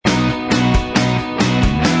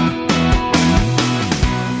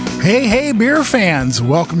Hey, beer fans!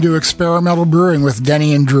 Welcome to Experimental Brewing with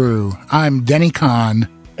Denny and Drew. I'm Denny Kahn.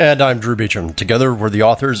 And I'm Drew Beecham. Together, we're the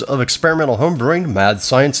authors of Experimental Homebrewing, Mad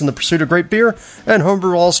Science in the Pursuit of Great Beer, and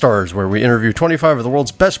Homebrew All-Stars, where we interview 25 of the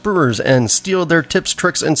world's best brewers and steal their tips,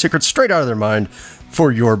 tricks, and secrets straight out of their mind for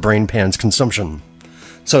your brain pan's consumption.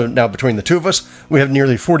 So now, between the two of us, we have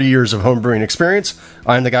nearly 40 years of homebrewing experience.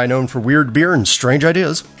 I'm the guy known for weird beer and strange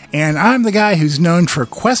ideas. And I'm the guy who's known for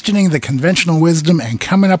questioning the conventional wisdom and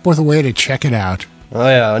coming up with a way to check it out. Oh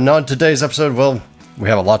yeah, and on today's episode, well, we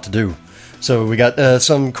have a lot to do. So we got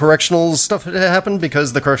some correctional stuff that happened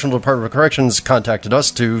because the Correctional Department of Corrections contacted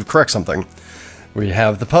us to correct something. We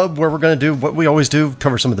have the pub where we're going to do what we always do,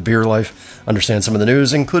 cover some of the beer life, understand some of the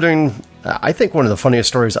news, including, I think, one of the funniest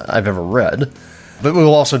stories I've ever read. But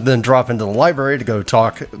we'll also then drop into the library to go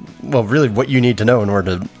talk, well, really what you need to know in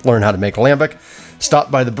order to learn how to make lambic.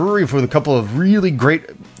 Stop by the brewery for a couple of really great,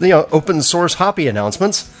 open source hoppy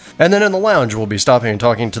announcements. And then in the lounge, we'll be stopping and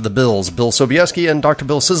talking to the Bills, Bill Sobieski and Dr.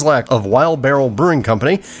 Bill Sislak of Wild Barrel Brewing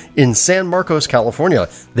Company in San Marcos, California.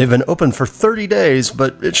 They've been open for 30 days,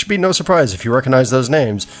 but it should be no surprise if you recognize those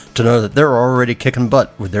names to know that they're already kicking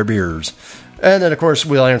butt with their beers. And then, of course,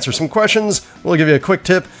 we'll answer some questions, we'll give you a quick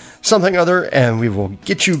tip, something other, and we will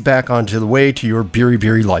get you back onto the way to your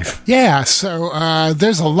beery life. Yeah, so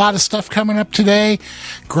there's a lot of stuff coming up today.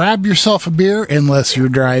 Grab yourself a beer, unless you're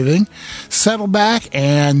driving. Settle back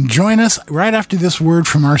and join us right after this word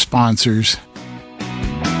from our sponsors.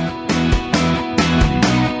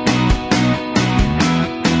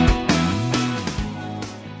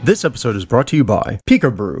 This episode is brought to you by Pico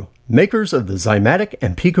Brew, makers of the Zymatic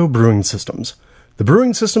and Pico brewing systems. The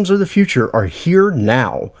brewing systems of the future are here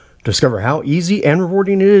now. Discover how easy and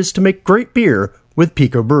rewarding it is to make great beer with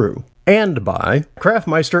Pico Brew. And by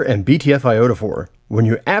Craftmeister and BTF Iodophor. When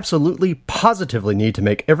you absolutely, positively need to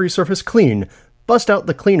make every surface clean, bust out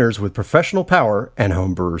the cleaners with professional power and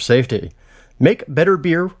homebrewer safety. Make better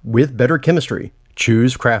beer with better chemistry.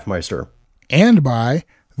 Choose Craftmeister. And by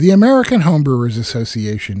the American Homebrewers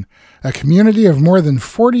Association, a community of more than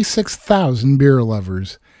 46,000 beer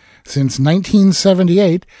lovers. Since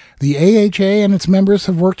 1978, the AHA and its members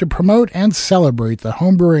have worked to promote and celebrate the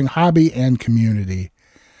homebrewing hobby and community.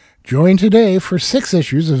 Join today for 6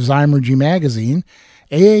 issues of Zymergy magazine,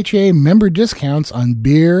 AHA member discounts on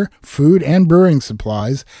beer, food, and brewing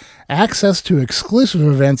supplies, access to exclusive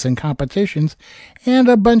events and competitions, and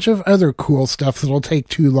a bunch of other cool stuff that'll take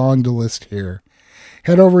too long to list here.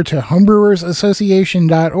 Head over to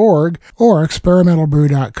homebrewersassociation.org or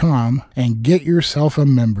experimentalbrew.com and get yourself a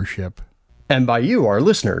membership. And by you, our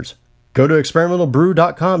listeners. Go to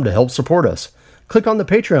experimentalbrew.com to help support us. Click on the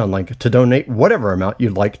Patreon link to donate whatever amount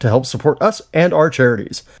you'd like to help support us and our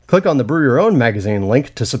charities. Click on the Brew Your Own magazine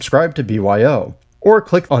link to subscribe to BYO. Or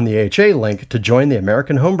click on the AHA link to join the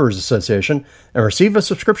American Homebrewers Association and receive a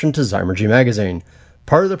subscription to Zymergy magazine.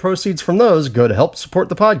 Part of the proceeds from those go to help support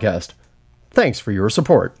the podcast. Thanks for your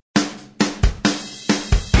support.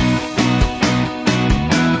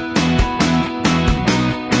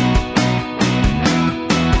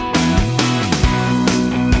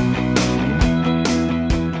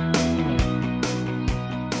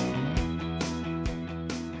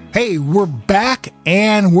 Hey, we're back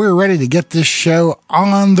and we're ready to get this show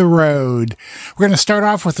on the road. We're going to start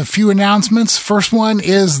off with a few announcements. First one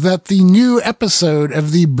is that the new episode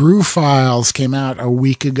of the Brew Files came out a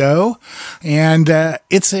week ago, and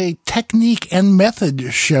it's a technique and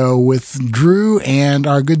method show with Drew and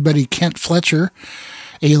our good buddy Kent Fletcher,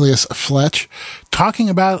 alias Fletch, talking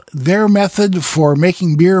about their method for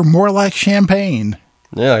making beer more like champagne.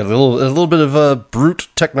 Yeah, a little bit of brute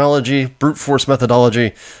technology, brute force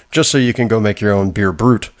methodology, just so you can go make your own beer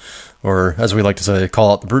brute. Or, as we like to say,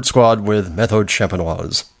 call out the Brute Squad with Méthode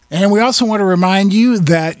Champenoise. And we also want to remind you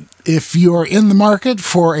that if you're in the market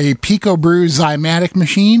for a Pico Brew Zymatic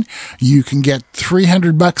machine, you can get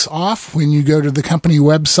 $300 off when you go to the company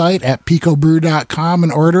website at picobrew.com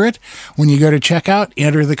and order it. When you go to checkout,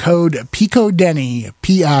 enter the code PICODENNY,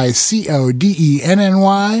 PICODENNY,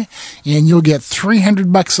 and you'll get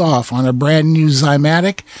 $300 off on a brand new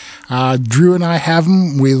Zymatic. Drew and I have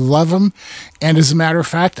them. We love them. And as a matter of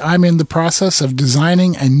fact, I'm in the process of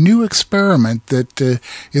designing a new experiment that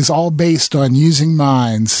is all based on using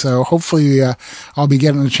mine. So hopefully I'll be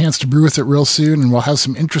getting a chance to brew with it real soon, and we'll have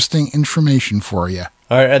some interesting information for you.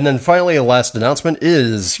 All right, and then finally, a last announcement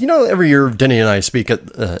is, every year Denny and I speak at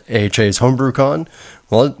AHA's Homebrew Con.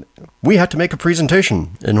 Well, we have to make a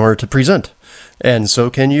presentation in order to present. and so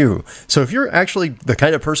can you. So if you're actually the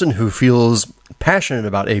kind of person who feels passionate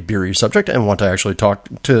about a beery subject and want to actually talk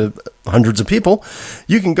to hundreds of people,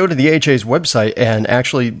 you can go to the AHA's website and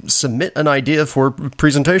actually submit an idea for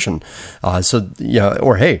presentation.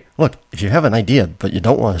 Or hey, look, if you have an idea but you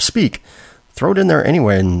don't want to speak, throw it in there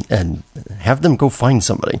anyway and have them go find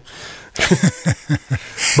somebody.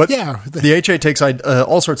 But yeah, the AHA takes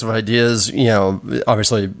all sorts of ideas,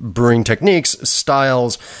 obviously brewing techniques,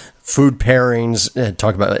 styles, food pairings,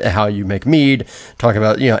 talk about how you make mead, talk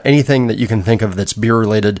about, anything that you can think of that's beer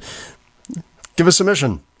related. Give a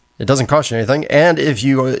submission. It doesn't cost you anything. And if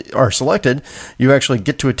you are selected, you actually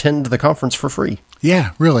get to attend the conference for free.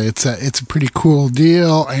 Yeah, really. It's a pretty cool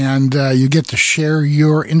deal, and you get to share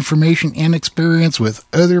your information and experience with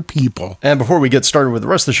other people. And before we get started with the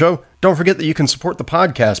rest of the show, don't forget that you can support the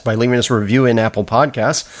podcast by leaving us a review in Apple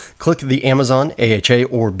Podcasts. Click the Amazon, AHA,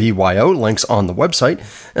 or BYO links on the website,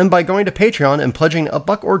 and by going to Patreon and pledging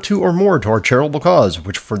 $1 or $2 or more to our charitable cause,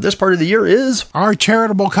 which for this part of the year is... Our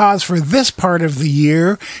charitable cause for this part of the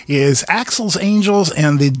year is Axel's Angels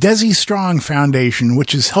and the Desi Strong Foundation,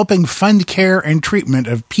 which is helping fund care and treatment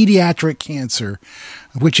of pediatric cancer,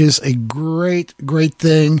 which is a great, great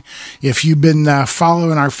thing. If you've been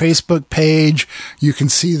following our Facebook page, you can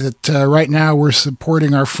see that right now we're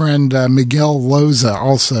supporting our friend Miguel Loza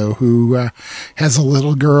also, who has a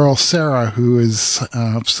little girl, Sarah, who is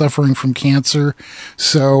suffering from cancer.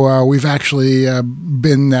 So we've actually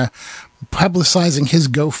been publicizing his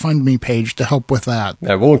GoFundMe page to help with that.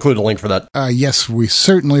 Yeah, we'll include a link for that. Yes, we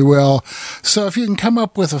certainly will. So if you can come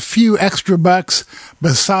up with a few extra bucks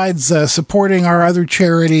besides supporting our other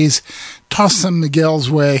charities, toss some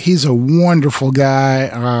Miguel's way. He's a wonderful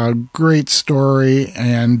guy, great story,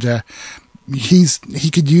 and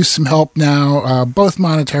he could use some help now, both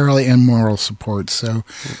monetarily and moral support. So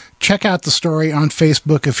check out the story on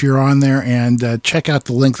Facebook if you're on there, and check out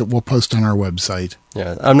the link that we'll post on our website.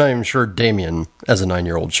 Yeah, I'm not even sure Damien, as a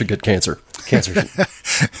 9-year-old, should get cancer.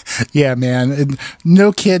 Yeah, man.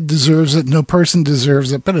 No kid deserves it. No person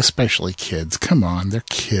deserves it, but especially kids. Come on, they're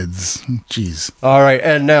kids. Jeez. All right,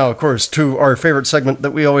 and now, of course, to our favorite segment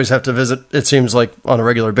that we always have to visit, it seems like on a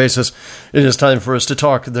regular basis, it is time for us to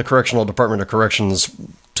talk the Correctional Department of Corrections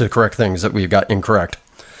to correct things that we've got incorrect.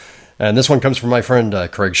 And this one comes from my friend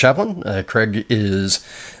Craig Chaplin. Craig is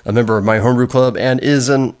a member of my homebrew club and is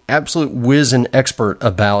an absolute whiz and expert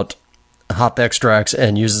about hop extracts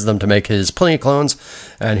and uses them to make his Pliny clones.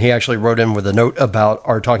 And he actually wrote in with a note about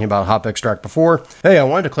our talking about hop extract before. Hey, I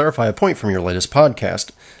wanted to clarify a point from your latest podcast.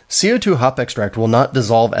 CO2 hop extract will not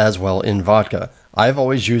dissolve as well in vodka. I've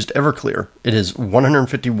always used Everclear. It is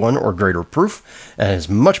 151 or greater proof and is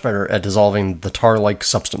much better at dissolving the tar-like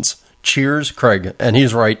substance. Cheers, Craig. And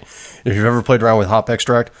he's right. If you've ever played around with hop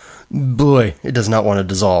extract, boy, it does not want to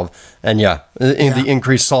dissolve. And the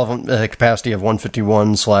increased solvent capacity of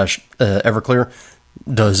 151 / Everclear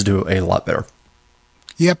does do a lot better.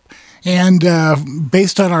 Yep. And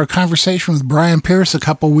based on our conversation with Brian Pierce a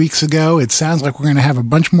couple weeks ago, it sounds like we're going to have a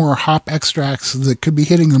bunch more hop extracts that could be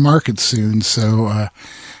hitting the market soon. So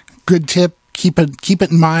good tip. Keep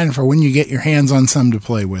it in mind for when you get your hands on some to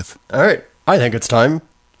play with. All right. I think it's time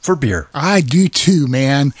for beer. I do too,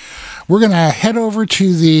 man. We're going to head over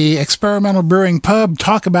to the Experimental Brewing Pub,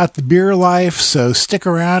 talk about the beer life, so stick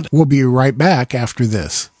around. We'll be right back after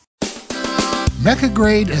this. Mecca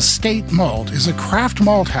Grade Estate Malt is a craft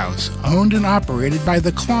malt house owned and operated by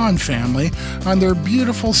the Klon family on their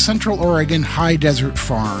beautiful Central Oregon high desert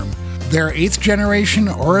farm. Their 8th-generation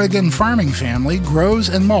Oregon farming family grows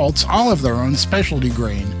and malts all of their own specialty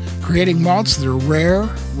grain, creating malts that are rare,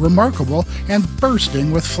 remarkable, and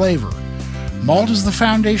bursting with flavor. Malt is the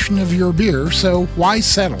foundation of your beer, so why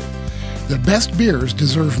settle? The best beers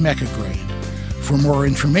deserve Mecca Grade. For more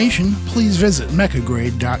information, please visit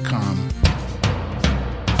meccagrade.com.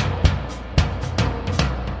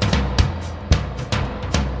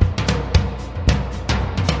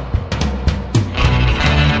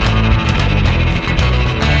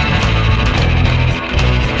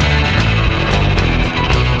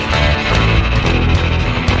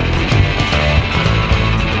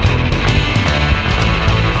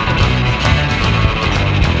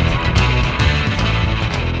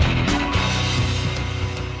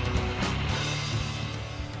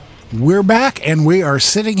 We're back, and we are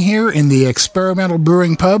sitting here in the Experimental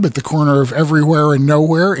Brewing Pub at the corner of Everywhere and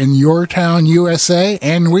Nowhere in your town, USA,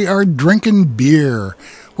 and we are drinking beer.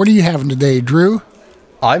 What are you having today, Drew?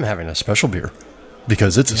 I'm having a special beer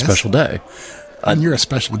because it's a special day. And you're a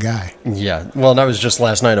special guy. Yeah. Well, that was just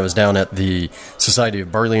last night. I was down at the Society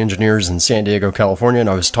of Barley Engineers in San Diego, California, and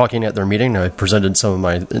I was talking at their meeting. I presented some of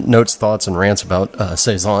my notes, thoughts, and rants about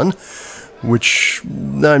Saison. which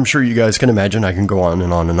I'm sure you guys can imagine I can go on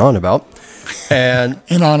and on and on about. And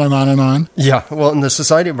on and on and on. Yeah, well, and the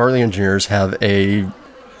Society of Barley Engineers have a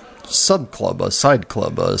sub-club, a side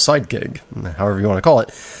gig, however you want to call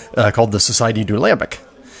it, called the Society du Lambic.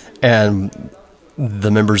 And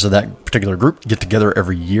the members of that particular group get together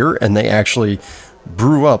every year, and they actually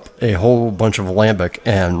brew up a whole bunch of lambic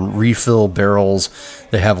and refill barrels.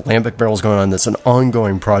 They have lambic barrels going on. That's an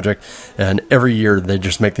ongoing project, and every year they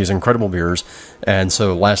just make these incredible beers. And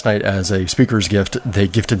so last night, as a speaker's gift, they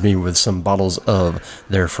gifted me with some bottles of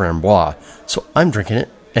their Framboise. So I'm drinking it,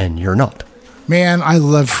 and you're not. Man, I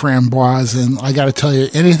love Framboise, and I got to tell you,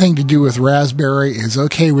 anything to do with raspberry is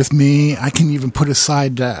okay with me. I can even put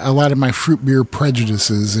aside a lot of my fruit beer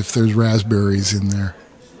prejudices if there's raspberries in there.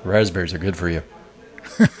 Raspberries are good for you.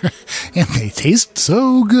 And they taste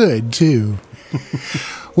so good, too.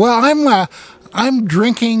 Well, I'm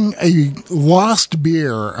drinking a lost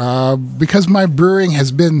beer because my brewing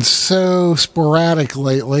has been so sporadic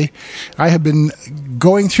lately. I have been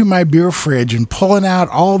going through my beer fridge and pulling out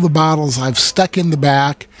all the bottles I've stuck in the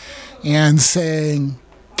back and saying,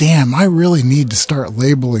 damn, I really need to start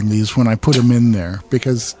labeling these when I put them in there,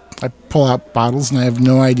 because I pull out bottles and I have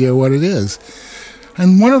no idea what it is.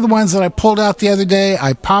 And one of the ones that I pulled out the other day,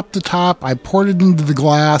 I popped the top, I poured it into the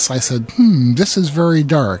glass. I said, this is very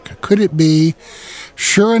dark. Could it be?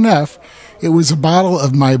 Sure enough, it was a bottle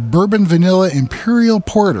of my Bourbon Vanilla Imperial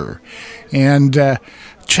Porter. And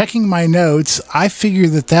checking my notes, I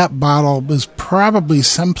figured that bottle was probably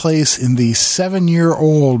someplace in the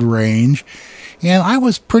 7-year-old range. And I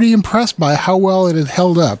was pretty impressed by how well it had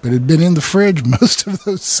held up. It had been in the fridge most of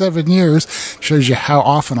those 7 years. Shows you how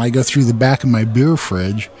often I go through the back of my beer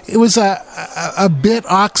fridge. It was a bit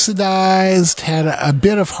oxidized, had a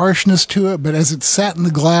bit of harshness to it, but as it sat in the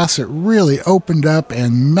glass, it really opened up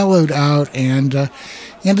and mellowed out and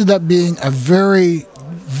ended up being a very,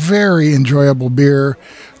 very enjoyable beer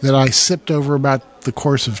that I sipped over about the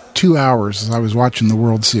course of 2 hours as I was watching the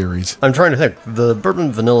World Series. I'm trying to think. The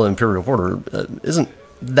Bourbon Vanilla Imperial Porter isn't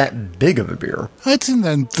that big of a beer. It's in the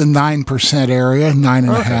 9% area,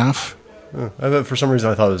 9.5. Okay. For some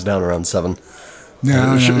reason, I thought it was down around 7.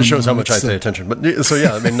 No, it shows how much I pay attention. But so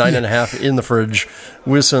yeah, I mean 9.5 in the fridge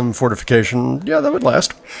with some fortification. Yeah, that would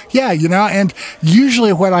last. Yeah, and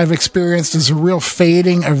usually what I've experienced is a real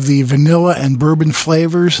fading of the vanilla and bourbon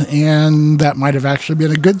flavors, and that might have actually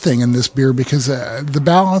been a good thing in this beer because the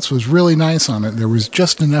balance was really nice on it. There was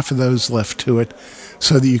just enough of those left to it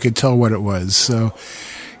so that you could tell what it was. So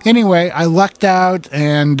anyway, I lucked out,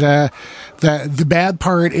 and the bad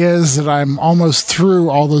part is that I'm almost through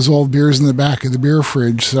all those old beers in the back of the beer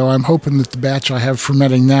fridge, so I'm hoping that the batch I have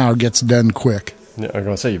fermenting now gets done quick. Yeah, I'm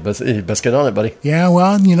going to say, you best get on it, buddy. Yeah,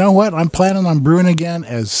 well, you know what? I'm planning on brewing again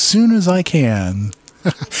as soon as I can.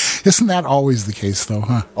 Isn't that always the case, though,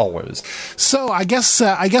 huh? Always. So I guess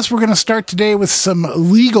we're going to start today with some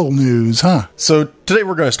legal news, huh? So today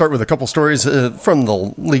we're going to start with a couple stories from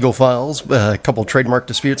the legal files, a couple trademark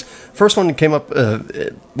disputes. First one came up,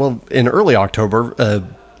 in early October.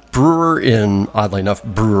 Brewer in, oddly enough,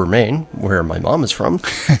 Brewer, Maine, where my mom is from.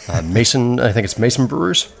 Mason, I think it's Mason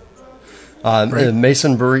Brewers. Right.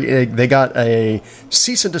 Mason Brewery, they got a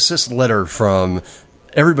cease and desist letter from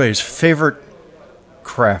everybody's favorite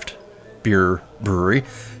craft beer brewery,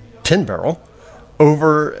 10 Barrel,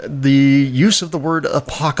 over the use of the word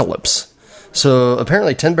apocalypse. So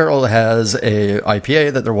apparently 10 Barrel has a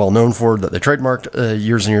IPA that they're well known for, that they trademarked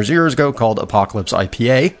years and years ago, called Apocalypse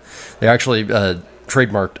IPA. They actually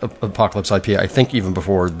trademarked Apocalypse IPA, I think, even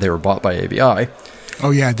before they were bought by ABI. Oh,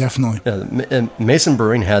 yeah, definitely. Mason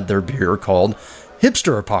Brewing had their beer called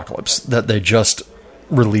Hipster Apocalypse that they just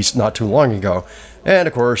released not too long ago. And,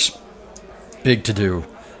 of course, big to-do.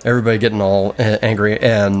 Everybody getting all angry.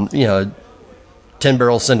 And, 10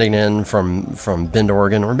 Barrel sending in from Bend,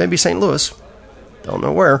 Oregon, or maybe St. Louis. Don't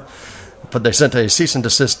know where. But they sent a cease and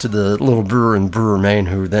desist to the little brewer in Brewer, Maine,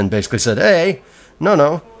 who then basically said, hey,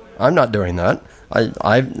 no, I'm not doing that.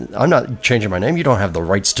 I'm not changing my name. You don't have the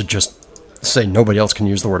rights to just say nobody else can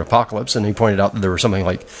use the word apocalypse. And he pointed out that there were something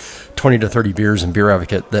like 20 to 30 beers in Beer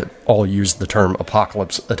Advocate that all used the term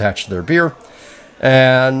apocalypse attached to their beer.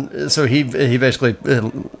 And so he basically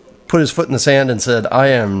put his foot in the sand and said, I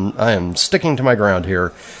am sticking to my ground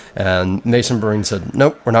here. And Mason Brewing said,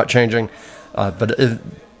 nope, we're not changing. But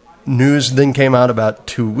news then came out about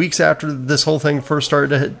 2 weeks after this whole thing first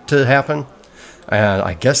started to happen. And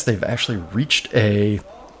I guess they've actually reached an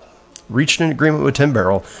agreement with 10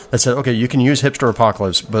 Barrel that said, okay, you can use Hipster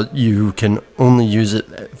Apocalypse, but you can only use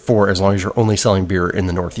it for as long as you're only selling beer in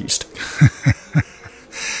the Northeast.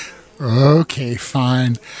 Okay,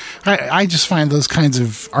 fine. I just find those kinds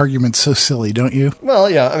of arguments so silly, don't you? Well,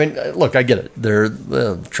 yeah, I mean, look, I get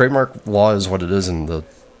it. Trademark law is what it is, and the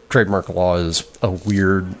trademark law is a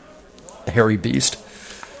weird, hairy beast.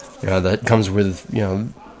 That comes with,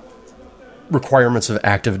 requirements of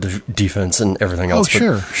active defense and everything else.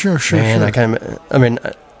 Oh, sure. Man,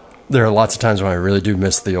 there are lots of times when I really do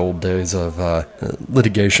miss the old days of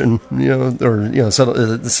litigation,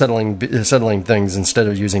 settling things instead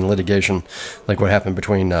of using litigation, like what happened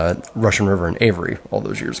between Russian River and Avery all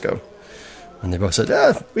those years ago. And they both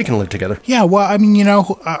said, we can live together. Yeah, well, I mean,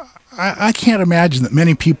 I can't imagine that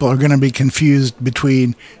many people are going to be confused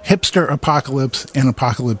between Hipster Apocalypse and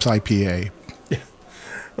Apocalypse IPA. Yeah.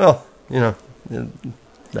 Well,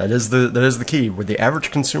 that is the key. Would the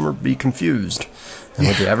average consumer be confused? And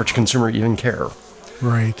would the average consumer even care?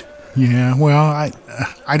 Right. Yeah. Well,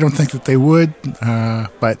 I don't think that they would,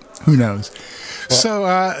 but who knows? Well,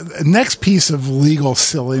 so, next piece of legal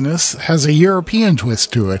silliness has a European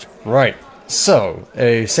twist to it. Right. So,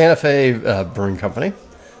 a Santa Fe brewing company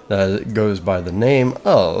that goes by the name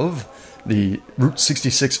of the Route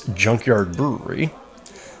 66 Junkyard Brewery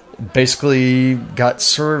basically got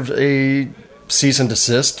served a cease and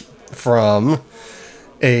desist from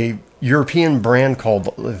a European brand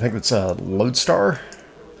called, I think it's Lodestar.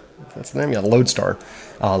 That's the name? Yeah, Lodestar.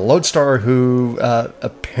 Lodestar, who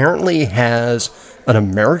apparently has an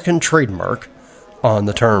American trademark on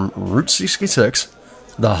the term Route 66,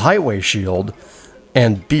 the Highway Shield,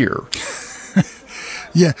 and beer.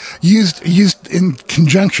 Yeah, used in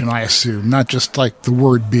conjunction, I assume, not just like the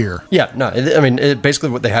word beer. Yeah, no, I mean, basically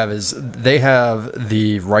what they have is they have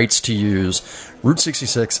the rights to use Route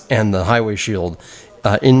 66 and the Highway Shield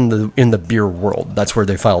in the beer world. That's where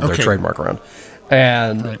they filed their trademark around.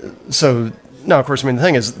 And so, now, of course, I mean, the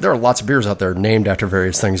thing is, there are lots of beers out there named after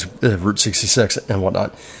various things, Route 66 and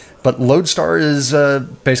whatnot. But Lodestar is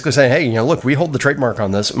basically saying, hey, look, we hold the trademark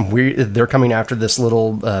on this, and they're coming after this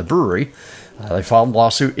little brewery. They filed a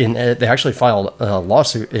lawsuit they actually filed a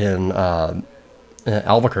lawsuit in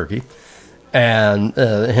Albuquerque. And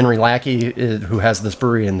Henry Lackey, who has this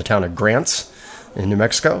brewery in the town of Grants in New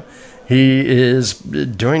Mexico, he is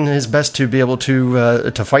doing his best to be able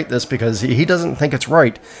to fight this because he doesn't think it's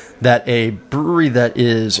right that a brewery that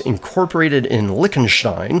is incorporated in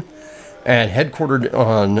Liechtenstein and headquartered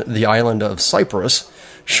on the island of Cyprus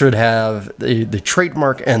should have the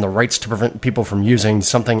trademark and the rights to prevent people from using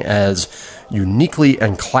something as uniquely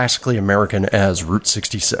and classically American as Route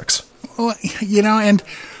 66. Well, and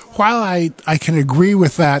while I can agree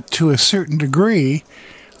with that to a certain degree,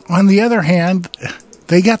 on the other hand,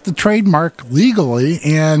 they got the trademark legally,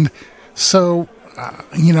 and so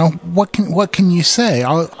what can you say?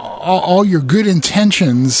 All your good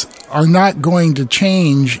intentions are not going to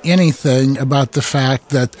change anything about the fact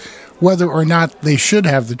that whether or not they should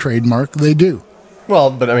have the trademark, they do. Well,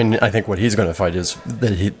 but I mean, I think what he's going to fight is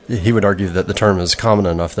that he would argue that the term is common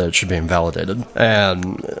enough that it should be invalidated.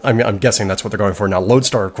 And I mean, I'm guessing that's what they're going for. Now,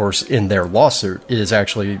 Lodestar, of course, in their lawsuit, is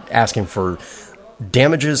actually asking for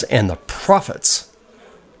damages and the profits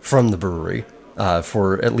from the brewery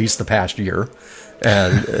for at least the past year.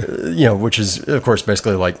 And, which is, of course,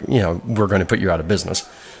 basically like, we're going to put you out of business.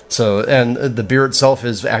 So, and the beer itself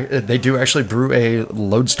they do actually brew a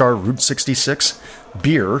Lodestar Route 66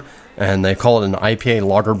 beer, and they call it an IPA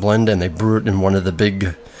lager blend, and they brew it in one of the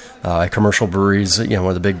big commercial breweries, one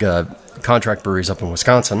of the big contract breweries up in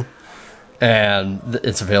Wisconsin. And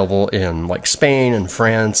it's available in like Spain and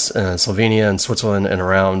France and Slovenia and Switzerland and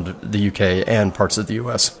around the UK and parts of the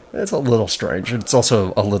US. It's a little strange. It's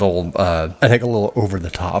also a little, I think, a little over the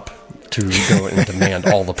top to go and demand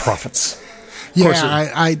all the profits. Yeah,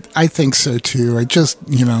 I think so too. I just,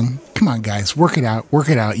 come on, guys, work it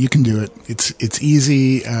out. You can do it. It's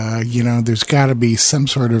easy. There's got to be some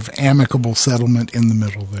sort of amicable settlement in the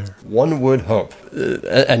middle there. One would hope.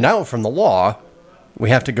 And now from the law, we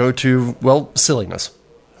have to go to, silliness.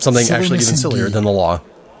 Something actually even sillier than the law.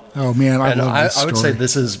 Oh man, I love this story.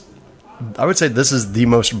 I would say this is the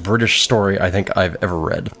most British story I think I've ever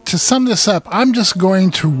read. To sum this up, I'm just going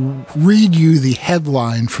to read you the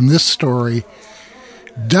headline from this story.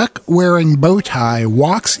 Duck wearing bow tie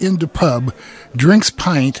walks into pub, drinks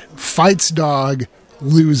pint, fights dog,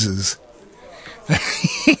 loses.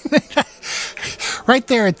 Right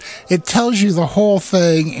there, it tells you the whole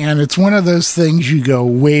thing, and it's one of those things you go,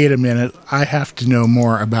 wait a minute, I have to know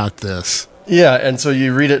more about this. Yeah, and so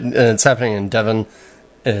you read it, and it's happening in Devon,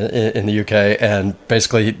 in the UK, and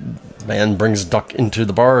basically, man brings duck into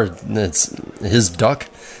the bar, and it's his duck,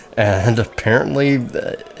 and apparently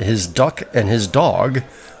his duck and his dog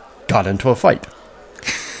got into a fight.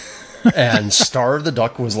 And Star the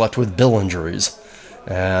duck was left with bill injuries.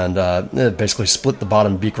 And it basically split the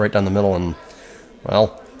bottom beak right down the middle. And,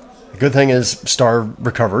 well, the good thing is Star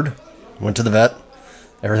recovered, went to the vet.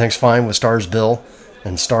 Everything's fine with Star's bill.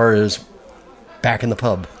 And Star is back in the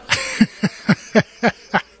pub.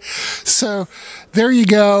 So there you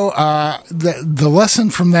go. The lesson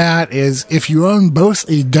from that is if you own both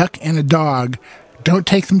a duck and a dog, don't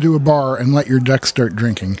take them to a bar and let your duck start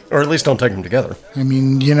drinking. Or at least don't take them together. I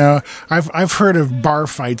mean, I've heard of bar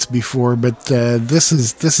fights before, but this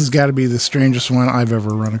has got to be the strangest one I've ever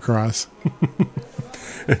run across.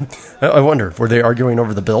 I wonder, were they arguing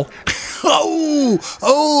over the bill?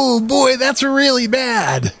 Oh boy, that's really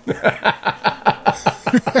bad.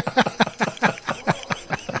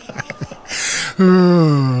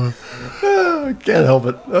 I can't help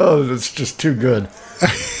it. Oh, it's just too good.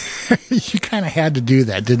 You kind of had to do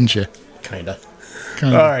that, didn't you? Kinda.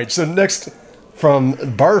 All right, so next,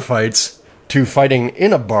 from bar fights to fighting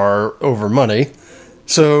in a bar over money.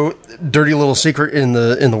 So, dirty little secret in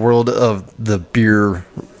the world of the beer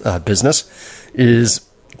business is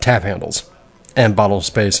tap handles and bottle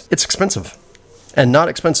space. It's expensive. And not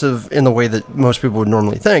expensive in the way that most people would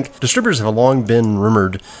normally think. Distributors have long been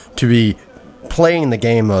rumored to be playing the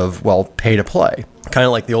game of, well, pay to play. Kind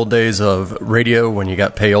of like the old days of radio when you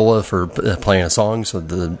got payola for playing a song, so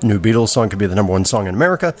the new Beatles song could be the number one song in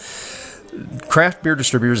America. Craft beer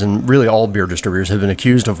distributors, and really all beer distributors, have been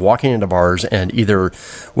accused of walking into bars and either,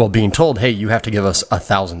 well, being told, hey, you have to give us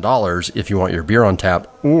 $1,000 if you want your beer on tap,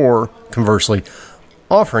 or conversely,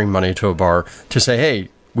 offering money to a bar to say, hey,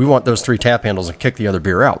 we want those 3 tap handles and kick the other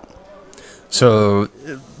beer out. So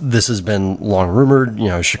this has been long rumored.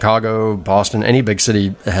 Chicago, Boston, any big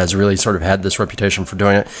city has really sort of had this reputation for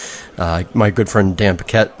doing it. My good friend Dan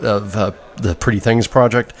Paquette of the Pretty Things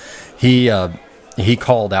Project, he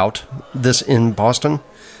called out this in Boston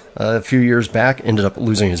a few years back, ended up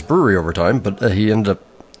losing his brewery over time, but he ended up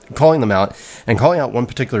calling them out and calling out one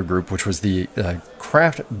particular group, which was the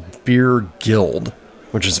Craft Beer Guild,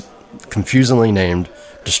 which is confusingly named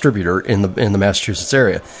distributor in the Massachusetts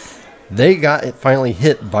area. They got finally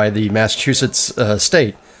hit by the Massachusetts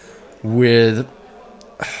state with,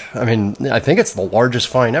 I think it's the largest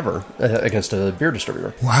fine ever against a beer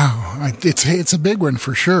distributor. Wow. It's a big one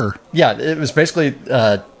for sure. Yeah, it was basically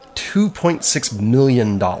 $2.6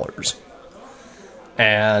 million.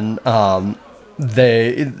 And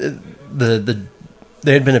they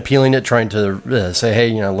had been appealing it, trying to say,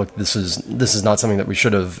 hey, look, this is not something that we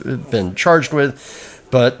should have been charged with.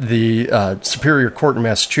 But the Superior Court in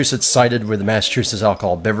Massachusetts sided with the Massachusetts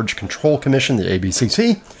Alcohol Beverage Control Commission, the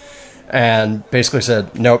ABCC, and basically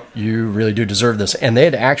said, nope, you really do deserve this. And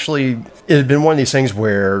it had been one of these things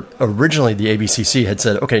where originally the ABCC had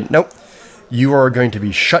said, okay, nope, you are going to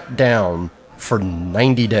be shut down for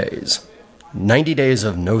 90 days. 90 days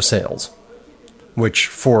of no sales. Which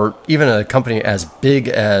for even a company as big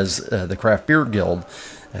as the Craft Beer Guild,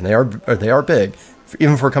 and they are big,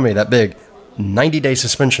 even for a company that big, 90-day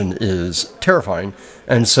suspension is terrifying.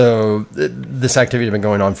 And so this activity had been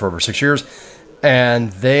going on for over 6 years,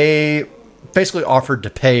 and they basically offered to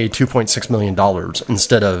pay $2.6 million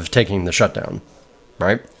instead of taking the shutdown,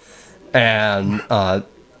 right? And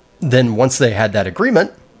then once they had that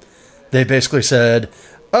agreement, they basically said,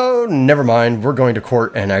 oh, never mind, we're going to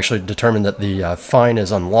court and actually determine that the fine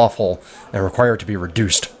is unlawful and require it to be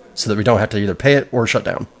reduced so that we don't have to either pay it or shut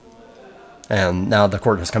down. And now the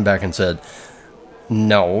court has come back and said,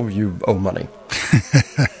 no, you owe money.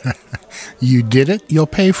 You did it, you'll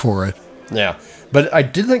pay for it. Yeah. But I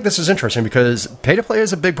did think this is interesting because pay-to-play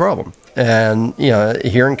is a big problem. And,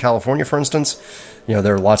 here in California, for instance,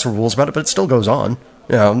 there are lots of rules about it, but it still goes on.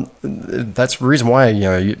 That's the reason why,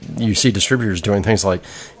 you see distributors doing things like,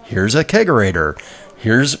 here's a kegerator,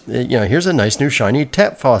 here's a nice new shiny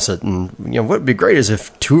tap faucet, and, what would be great is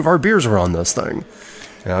if 2 of our beers were on this thing.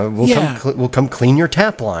 We'll come clean your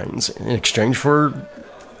tap lines in exchange for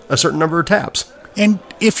a certain number of taps. And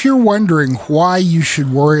if you're wondering why you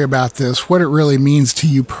should worry about this, what it really means to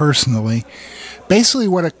you personally, basically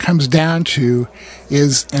what it comes down to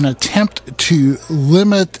is an attempt to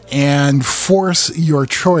limit and force your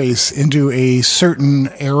choice into a certain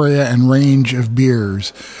area and range of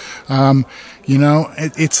beers.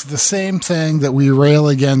 It's the same thing that we rail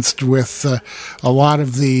against with a lot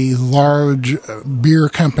of the large beer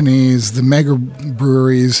companies, the mega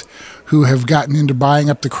breweries, who have gotten into buying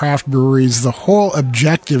up the craft breweries. The whole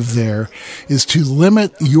objective there is to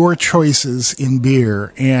limit your choices in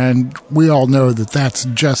beer, and we all know that that's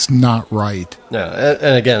just not right. Yeah,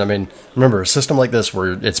 and again, remember, a system like this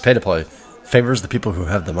where it's pay to play favors the people who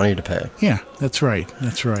have the money to pay. Yeah, that's right.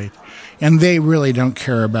 That's right. And they really don't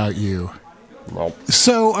care about you. Well,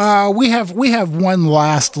 So we have one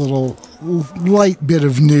last little light bit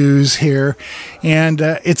of news here, and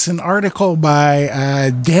it's an article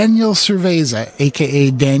by Daniel Cerveza,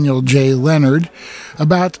 aka Daniel J. Leonard,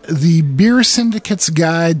 about the Beer Syndicate's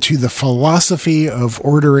Guide to the Philosophy of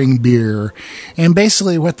Ordering Beer. And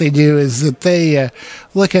basically what they do is that they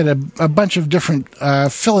look at a bunch of different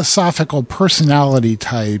philosophical personality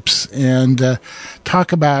types and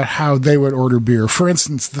talk about how they would order beer. For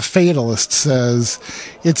instance, the fatalist says,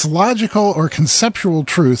 it's logical or conceptual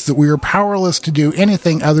truth that we are powerless to do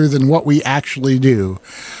anything other than what we actually do.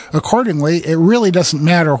 Accordingly, it really doesn't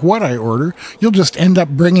matter what I order. You'll just end up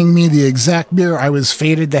bringing me the exact beer I was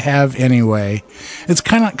fated to have anyway. It's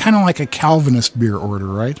kind of like a Calvinist beer order,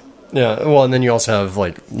 right? yeah, well, and then you also have,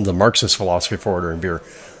 like, the Marxist philosophy for ordering beer,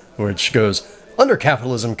 which goes, under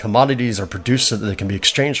capitalism, commodities are produced so that they can be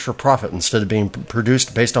exchanged for profit instead of being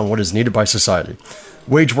produced based on what is needed by society.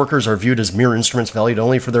 Wage workers are viewed as mere instruments valued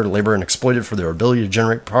only for their labor and exploited for their ability to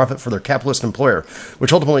generate profit for their capitalist employer,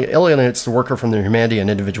 which ultimately alienates the worker from their humanity and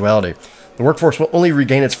individuality. The workforce will only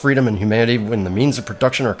regain its freedom and humanity when the means of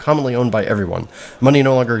production are commonly owned by everyone. Money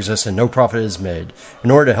no longer exists and no profit is made. In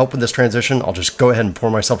order to help with this transition, I'll just go ahead and pour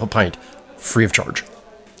myself a pint, free of charge.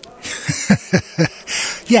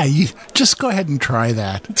 Yeah, you just go ahead and try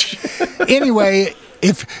that. Anyway,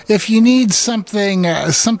 if you need something a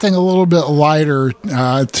little bit lighter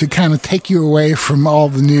to kind of take you away from all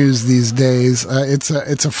the news these days, it's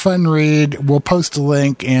a fun read. We'll post a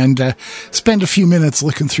link and spend a few minutes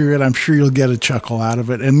looking through it. I'm sure you'll get a chuckle out of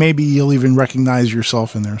it, and maybe you'll even recognize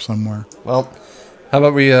yourself in there somewhere. Well, how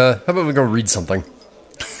about we go read something?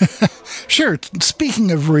 Sure.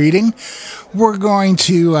 Speaking of reading, we're going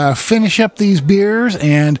to finish up these beers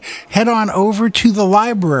and head on over to the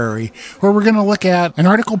library, where we're going to look at an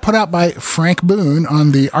article put out by Frank Boone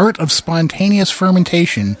on the art of spontaneous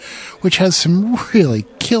fermentation, which has some really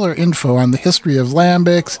killer info on the history of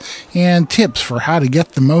lambics and tips for how to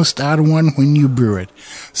get the most out of one when you brew it.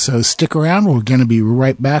 So stick around. We're going to be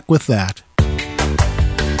right back with that.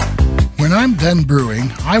 When I'm done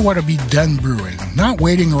brewing, I want to be done brewing, not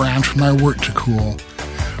waiting around for my wort to cool.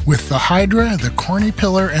 With the Hydra, the Corny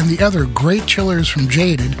Pillar, and the other great chillers from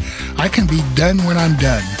Jaded, I can be done when I'm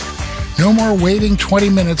done. No more waiting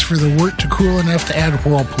 20 minutes for the wort to cool enough to add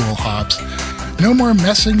whirlpool hops. No more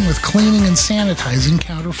messing with cleaning and sanitizing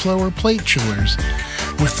counterflow or plate chillers.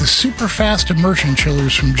 With the super fast immersion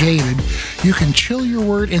chillers from Jaded, you can chill your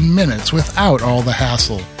wort in minutes without all the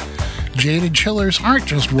hassle. Jaded chillers aren't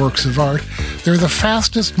just works of art, they're the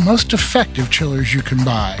fastest, most effective chillers you can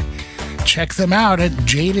buy. Check them out at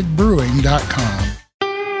jadedbrewing.com.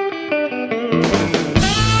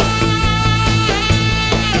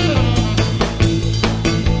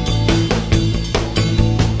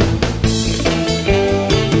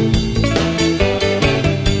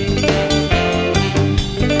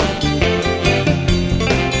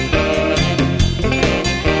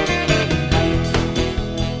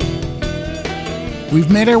 We've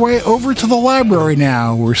made our way over to the library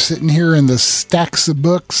now. We're sitting here in the stacks of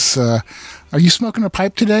books. Are you smoking a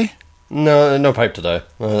pipe today? No pipe today.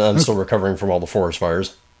 I'm still recovering from all the forest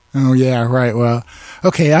fires. Oh, yeah, right. Well,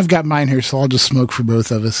 okay, I've got mine here, so I'll just smoke for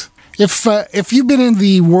both of us. If you've been in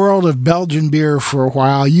the world of Belgian beer for a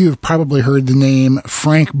while, you've probably heard the name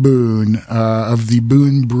Frank Boone of the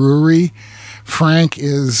Boone Brewery. Frank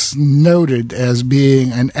is noted as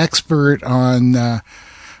being an expert on...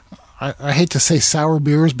 I hate to say sour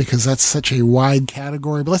beers because that's such a wide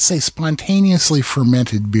category, but let's say spontaneously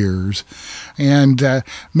fermented beers, and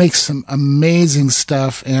makes some amazing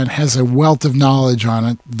stuff and has a wealth of knowledge on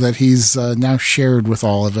it that he's now shared with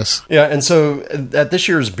all of us. Yeah, and so at this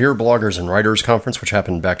year's Beer Bloggers and Writers Conference, which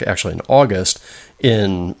happened back actually in August,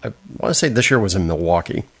 I want to say this year was in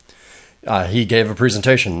Milwaukee, he gave a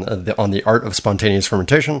presentation on the art of spontaneous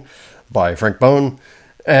fermentation by Frank Boone,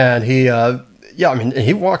 and he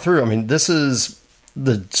walked through. This is,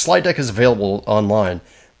 the slide deck is available online.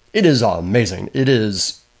 It is amazing. It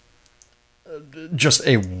is just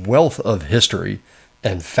a wealth of history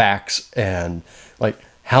and facts, and like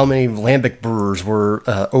how many lambic brewers were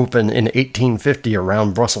open in 1850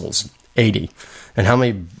 around Brussels, 80, and how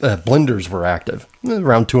many blenders were active,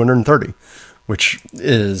 around 230, which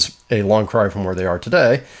is a long cry from where they are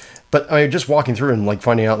today. But just walking through and like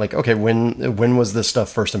finding out, like, okay, when was this stuff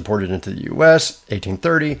first imported into the U.S.?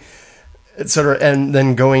 1830, etc. And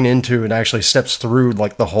then going into and actually steps through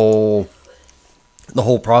like the whole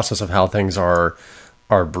process of how things are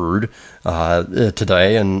brewed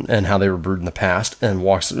today and how they were brewed in the past, and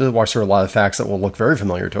walks through a lot of facts that will look very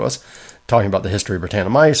familiar to us. talking about the history of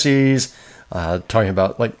Brettanomyces, talking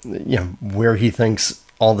about where he thinks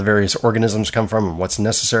all the various organisms come from and what's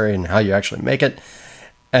necessary and how you actually make it.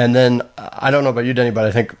 And then, I don't know about you, Denny, but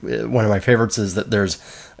I think one of my favorites is that there's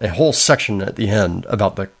a whole section at the end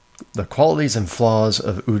about the qualities and flaws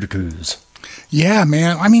of eau de Gueuze. Yeah,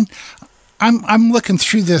 man. I mean, I'm looking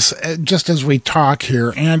through this just as we talk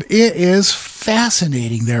here, and it is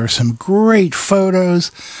fascinating. There are some great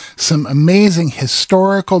photos, some amazing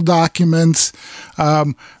historical documents.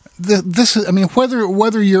 This is, I mean,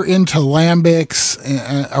 whether you're into lambics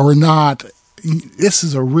or not, this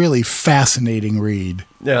is a really fascinating read.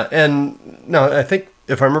 Yeah, and no, I think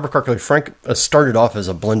if I remember correctly, Frank started off as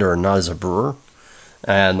a blender and not as a brewer,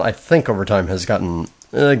 and I think over time has gotten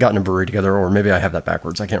a brewery together, or maybe I have that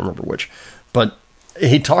backwards. I can't remember which, but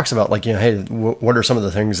he talks about hey, what are some of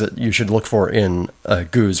the things that you should look for in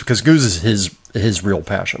Gueuze, because Gueuze is his real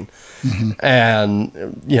passion, and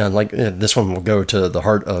this one will go to the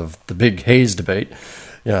heart of the big haze debate.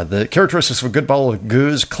 Yeah, the characteristics of a good bottle of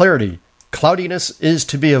Gueuze: clarity. Cloudiness is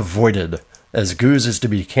to be avoided, as Gueuze is to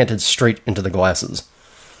be canted straight into the glasses.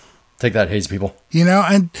 Take that, haze people.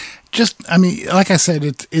 And like I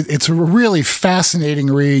said, it's a really fascinating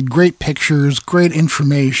read. Great pictures, great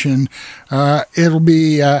information. It'll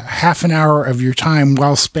be half an hour of your time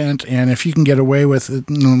well spent, and if you can get away with it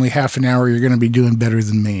in only half an hour, you're going to be doing better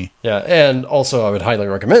than me. Yeah, and also I would highly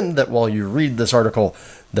recommend that while you read this article,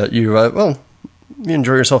 that you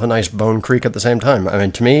enjoy yourself a nice Bone Creek at the same time. I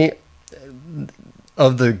mean, to me,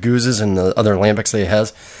 of the Gueuzes and the other lambics that he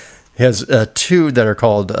has two that are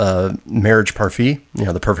called Marriage Parfait,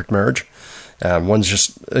 the perfect marriage. One's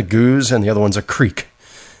just a Gueuze and the other one's a Kriek.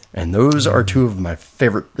 And those are two of my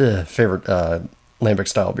favorite lambic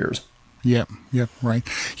style beers. Yep, right.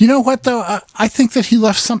 You know what, though? I think that he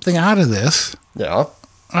left something out of this. Yeah?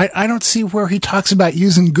 I don't see where he talks about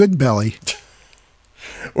using Good Belly.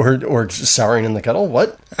 Or souring in the kettle?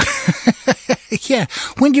 What? Yeah.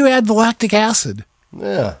 When do you add the lactic acid?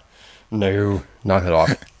 Yeah. No, knock it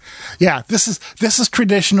off. Yeah, this is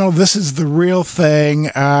traditional. This is the real thing.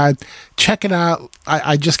 Check it out.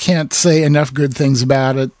 I just can't say enough good things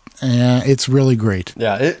about it. It's really great.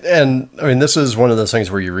 Yeah, this is one of those things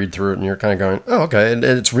where you read through it and you're kind of going, oh, okay, and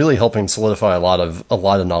it's really helping solidify a lot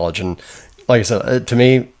of knowledge. And like I said, to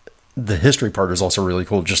me, the history part is also really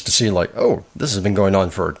cool, just to see this has been going on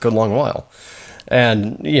for a good long while.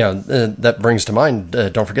 And that brings to mind,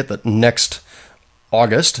 don't forget that next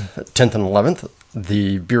August 10th and 11th,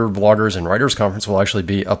 the Beer Bloggers and Writers Conference will actually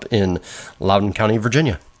be up in Loudoun County,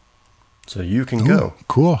 Virginia. So you can go.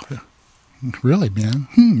 Cool. Really, man?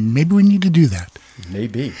 Maybe we need to do that.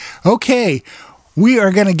 Maybe. Okay. We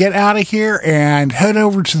are going to get out of here and head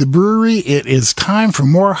over to the brewery. It is time for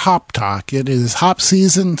more hop talk. It is hop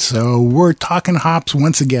season, so we're talking hops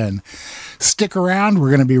once again. Stick around. We're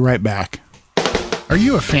going to be right back. Are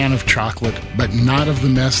you a fan of chocolate, but not of the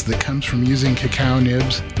mess that comes from using cacao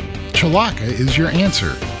nibs? Chelaka is your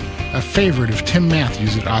answer. A favorite of Tim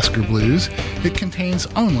Matthews at Oscar Blues, it contains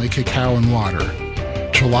only cacao and water.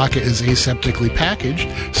 Chelaka is aseptically packaged,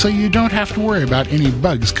 so you don't have to worry about any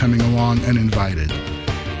bugs coming along uninvited.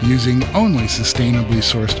 Using only sustainably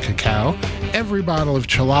sourced cacao, every bottle of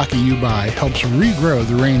Chelaka you buy helps regrow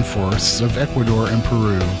the rainforests of Ecuador and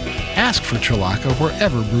Peru. Ask for Chelaka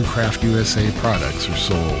wherever Brewcraft USA products are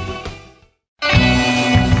sold.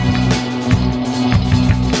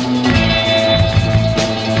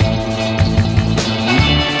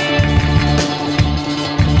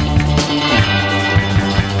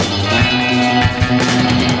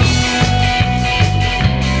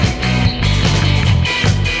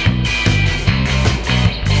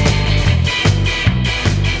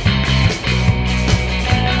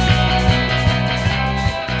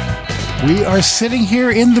 We are sitting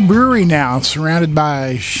here in the brewery now, surrounded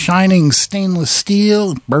by shining stainless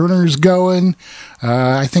steel, burners going.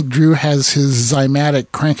 I think Drew has his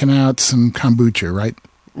Zymatic cranking out some kombucha, right?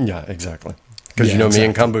 Yeah, exactly. Because me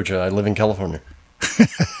and kombucha, I live in California.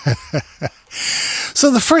 So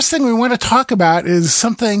the first thing we want to talk about is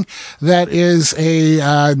something that is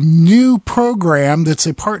a new program that's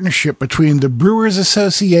a partnership between the Brewers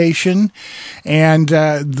Association and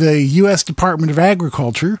the U.S. Department of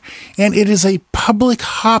Agriculture, and it is a public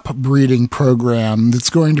hop breeding program that's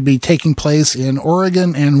going to be taking place in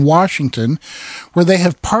Oregon and Washington, where they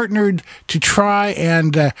have partnered to try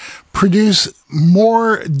and produce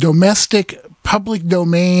more domestic public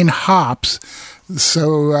domain hops.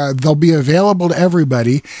 So they'll be available to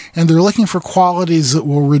everybody, and they're looking for qualities that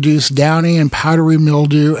will reduce downy and powdery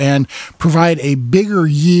mildew and provide a bigger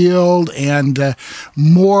yield and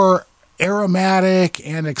more aromatic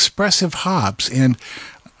and expressive hops. And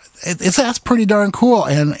that's pretty darn cool.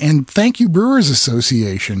 And thank you, Brewers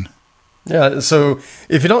Association. Yeah, so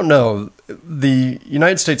if you don't know, the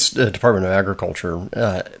United States Department of Agriculture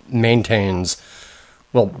maintains,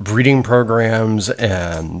 well, breeding programs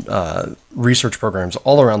and research programs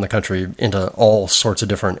all around the country into all sorts of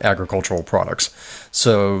different agricultural products.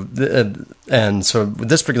 So, so with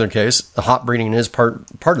this particular case, hop breeding is part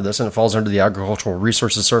of this, and it falls under the Agricultural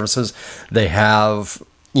Resources Services. They have,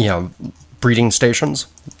 breeding stations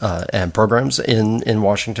and programs in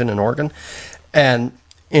Washington and Oregon, and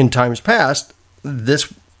in times past,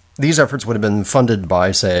 these efforts would have been funded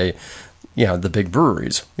by, say, the big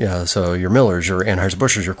breweries. So your Millers, your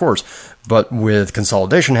Anheuser-Busch's, your Coors. But with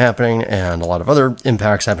consolidation happening and a lot of other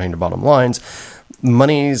impacts happening to bottom lines,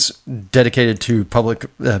 monies dedicated to public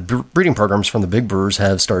breeding programs from the big brewers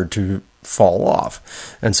have started to fall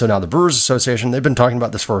off. And so now the Brewers Association, they've been talking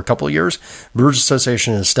about this for a couple of years. Brewers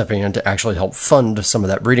Association is stepping in to actually help fund some of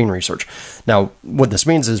that breeding research. Now, what this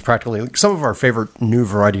means is practically some of our favorite new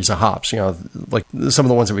varieties of hops, like some of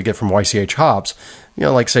the ones that we get from YCH Hops,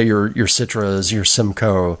 like say your Citras, your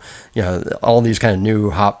Simcoe, all these kind of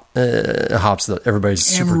new hops that everybody's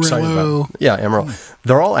super excited about. Yeah, Amarillo.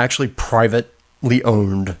 They're all actually privately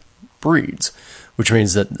owned breeds, which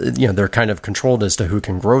means that they're kind of controlled as to who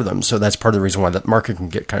can grow them. So that's part of the reason why that market can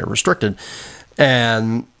get kind of restricted.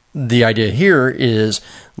 And the idea here is,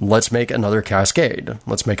 let's make another Cascade.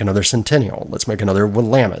 Let's make another Centennial. Let's make another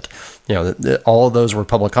Willamette. All of those were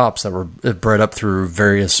public hops that were bred up through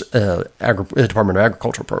various Department of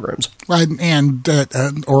Agriculture programs. And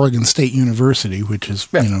Oregon State University, which is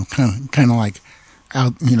kind of like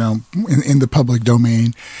out, in the public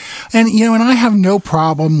domain. And, and I have no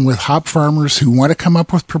problem with hop farmers who want to come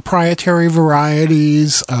up with proprietary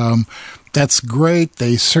varieties. That's great.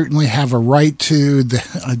 They certainly have a right to.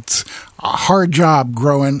 It's a hard job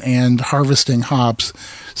growing and harvesting hops,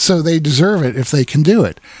 so they deserve it if they can do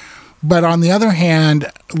it. But on the other hand,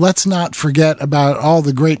 let's not forget about all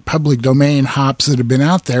the great public domain hops that have been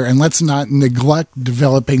out there, and let's not neglect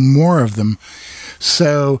developing more of them.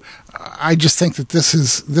 So I just think that this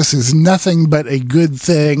is nothing but a good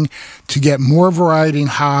thing to get more variety in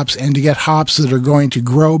hops and to get hops that are going to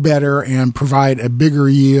grow better and provide a bigger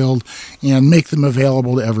yield and make them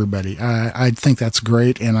available to everybody. I think that's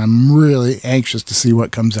great, and I'm really anxious to see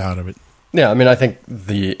what comes out of it. Yeah, I think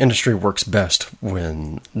the industry works best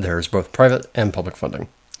when there's both private and public funding.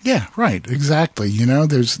 Yeah, right, exactly.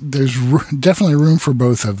 There's definitely room for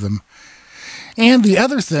both of them. And the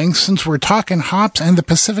other thing, since we're talking hops and the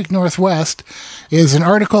Pacific Northwest, is an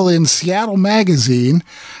article in Seattle Magazine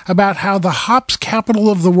about how the hops capital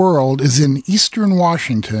of the world is in eastern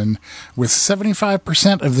Washington. With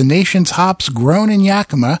 75% of the nation's hops grown in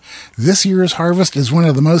Yakima, this year's harvest is one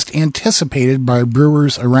of the most anticipated by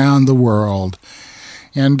brewers around the world.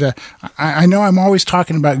 And I know I'm always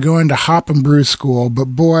talking about going to hop and brew school, but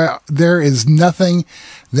boy, there is nothing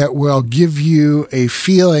that will give you a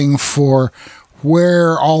feeling for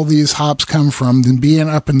where all these hops come from than being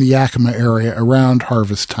up in the Yakima area around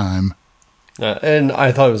harvest time. And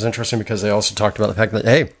I thought it was interesting because they also talked about the fact that,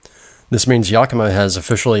 hey, this means Yakima has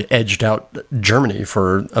officially edged out Germany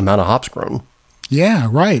for amount of hops grown. Yeah,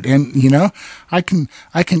 right. And, I can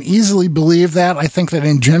easily believe that. I think that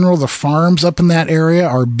in general, the farms up in that area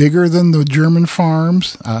are bigger than the German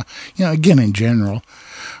farms, again, in general.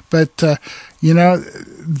 But,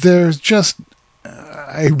 there's just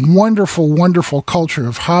a wonderful, wonderful culture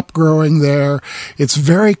of hop growing there. It's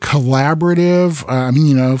very collaborative.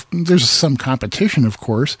 There's some competition, of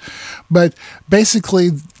course, but basically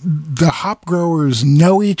the hop growers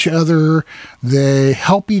know each other. They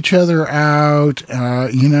help each other out.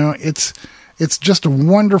 It's just a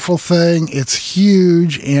wonderful thing. It's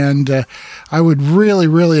huge. And I would really,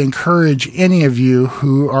 really encourage any of you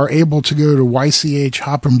who are able to go to YCH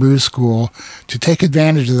Hop and Brew School to take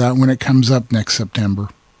advantage of that when it comes up next September.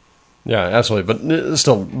 Yeah, absolutely. But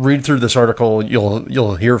still, read through this article.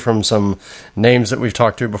 You'll hear from some names that we've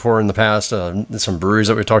talked to before in the past, some breweries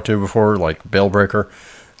that we've talked to before, like Bellbreaker,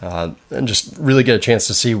 and just really get a chance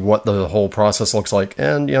to see what the whole process looks like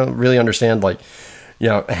and, really understand,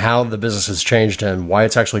 how the business has changed and why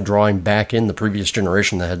it's actually drawing back in the previous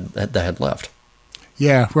generation that had left.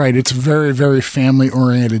 Yeah, right. It's a very, very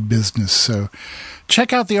family-oriented business. So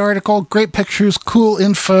check out the article. Great pictures, cool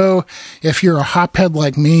info. If you're a hophead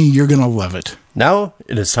like me, you're going to love it. Now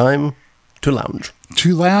it is time to lounge.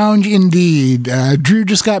 To lounge, indeed. Drew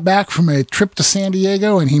just got back from a trip to San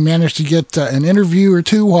Diego, and he managed to get an interview or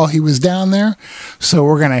two while he was down there. So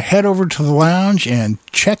we're going to head over to the lounge and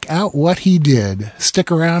check out what he did. Stick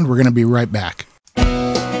around. We're going to be right back.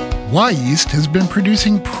 Y-Yeast has been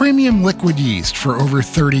producing premium liquid yeast for over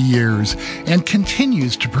 30 years and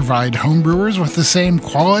continues to provide homebrewers with the same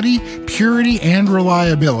quality, purity, and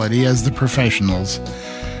reliability as the professionals.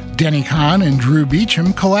 Denny Kahn and Drew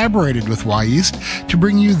Beecham collaborated with Y-Yeast to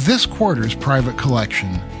bring you this quarter's private collection.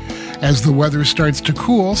 As the weather starts to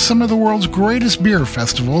cool, some of the world's greatest beer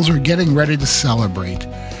festivals are getting ready to celebrate.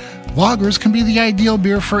 Lagers can be the ideal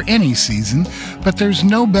beer for any season, but there's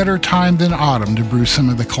no better time than autumn to brew some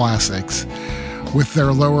of the classics. With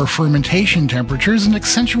their lower fermentation temperatures and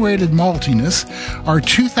accentuated maltiness, our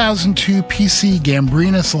 2002 PC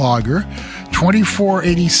Gambrinus Lager,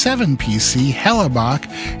 2487 PC Hellebach,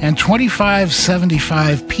 and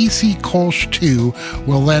 2575 PC Kolsch 2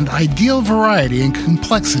 will lend ideal variety and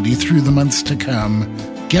complexity through the months to come.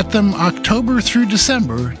 Get them October through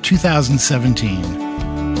December 2017.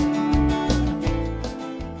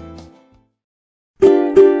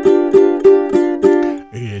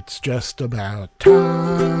 It's just about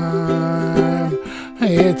time.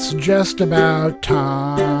 It's just about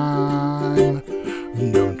time.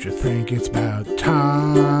 Don't you think it's about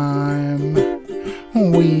time?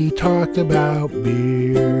 We talked about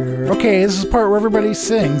beer. Okay, this is the part where everybody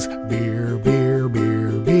sings. Beer, beer, beer,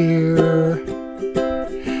 beer.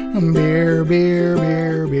 Beer, beer,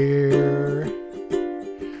 beer, beer.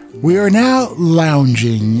 We are now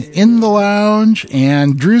lounging in the lounge,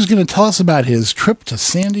 and Drew's going to tell us about his trip to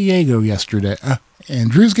San Diego yesterday.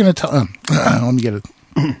 And Drew's going to tell... let me get a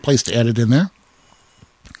place to edit in there.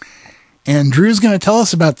 And Drew's going to tell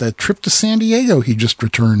us about the trip to San Diego he just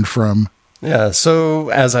returned from. Yeah, so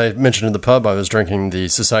as I mentioned in the pub, I was drinking the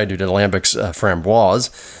Société de Lambics Framboise,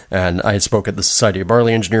 and I spoke at the Society of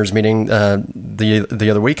Barley Engineers meeting the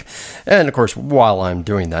other week. And, of course, while I'm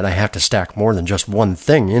doing that, I have to stack more than just one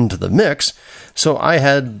thing into the mix. So I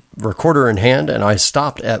had recorder in hand, and I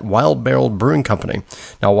stopped at Wild Barrel Brewing Company.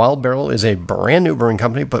 Now, Wild Barrel is a brand new brewing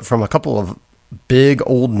company, but from a couple of big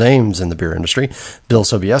old names in the beer industry. Bill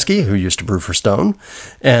Sobieski, who used to brew for Stone,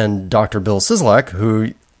 and Dr. Bill Sisolak,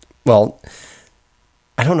 who... Well,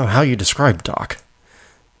 I don't know how you describe Doc,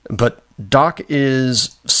 but Doc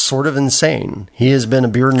is sort of insane. He has been a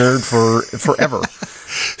beer nerd for forever.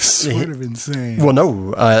 Sort of insane. Well,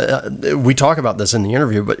 no, we talk about this in the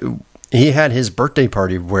interview, but he had his birthday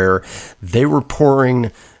party where they were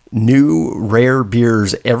pouring new rare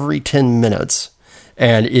beers every 10 minutes.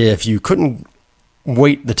 And if you couldn't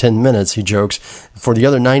wait the 10 minutes, he jokes, for the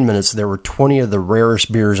other 9 minutes, there were 20 of the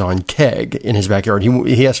rarest beers on keg in his backyard.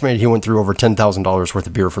 He estimated he went through over $10,000 worth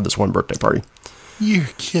of beer for this one birthday party. You're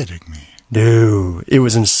kidding me. No, it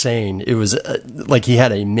was insane. It was like he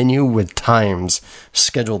had a menu with times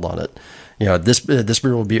scheduled on it. You know, this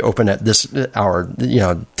beer will be open at this hour.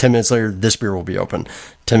 10 minutes later, this beer will be open.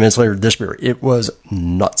 10 minutes later, this beer. It was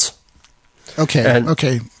nuts.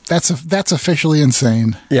 Okay. That's officially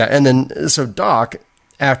insane. Yeah, and then so Doc,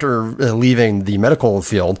 after leaving the medical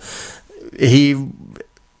field, he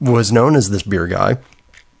was known as this beer guy,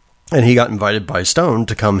 and he got invited by Stone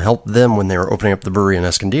to come help them when they were opening up the brewery in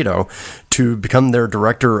Escondido to become their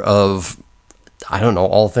director of, I don't know,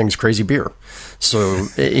 all things crazy beer. So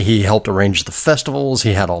he helped arrange the festivals.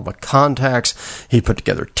 He had all the contacts. He put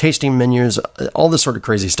together tasting menus, all this sort of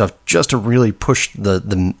crazy stuff just to really push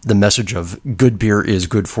the message of good beer is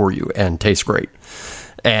good for you and tastes great.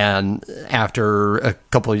 And after a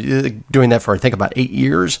couple of doing that for, I think, about 8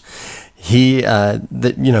 years,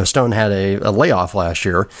 Stone had a layoff last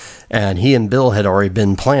year, and he and Bill had already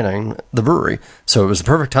been planning the brewery. So it was the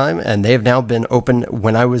perfect time, and they have now been open.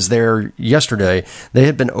 When I was there yesterday, they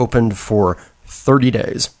had been opened for 30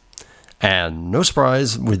 days. And no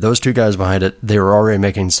surprise, with those two guys behind it, they were already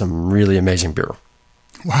making some really amazing beer.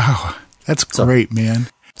 Wow, that's great, man.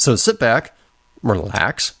 So sit back,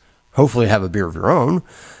 relax, hopefully have a beer of your own,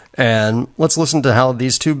 and let's listen to how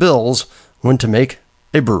these two Bills went to make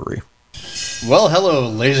a brewery. Well, hello,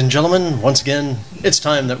 ladies and gentlemen. Once again, it's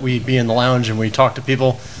time that we be in the lounge and we talk to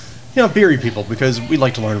people, beery people, because we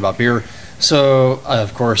like to learn about beer. So,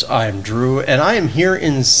 of course, I'm Drew, and I am here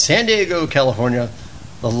in San Diego, California,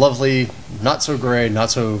 the lovely, not so gray, not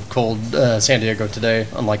so cold San Diego today,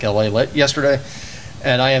 unlike LA yesterday,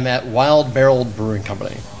 and I am at Wild Barrel Brewing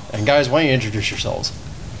Company. And guys, why don't you introduce yourselves?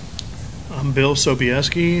 I'm Bill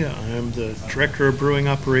Sobieski. I'm the Director of Brewing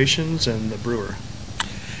Operations and the brewer.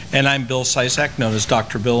 And I'm Bill Sisak, known as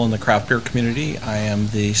Dr. Bill in the craft beer community. I am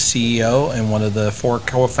the CEO and one of the 4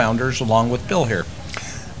 co-founders along with Bill here.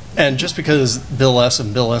 And just because Bill S.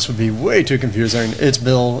 and Bill S. would be way too confusing, it's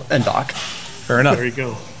Bill and Doc. Fair enough. There you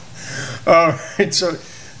go. All right, so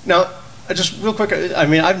now, just real quick, I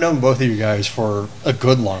mean, I've known both of you guys for a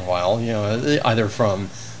good long while, either from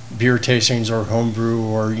beer tastings or homebrew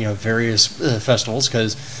or various festivals,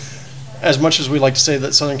 because as much as we like to say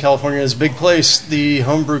that Southern California is a big place, the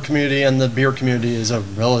homebrew community and the beer community is a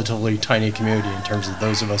relatively tiny community in terms of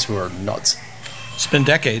those of us who are nuts. It's been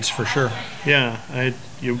decades for sure. Yeah,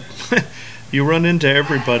 you you run into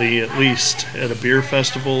everybody at least at a beer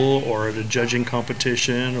festival or at a judging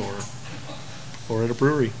competition or at a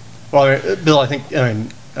brewery. Well, Bill, I mean,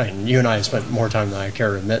 you and I have spent more time than I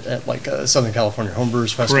care to admit at like a Southern California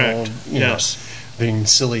Homebrewers Festival. Correct. You know, Yes. being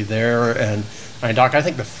silly there. And Doc, I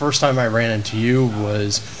think the first time I ran into you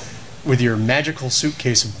was with your magical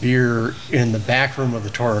suitcase of beer in the back room of the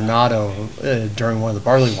Toronado during one of the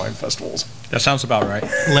barley wine festivals. That sounds about right.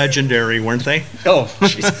 Legendary, weren't they? Oh,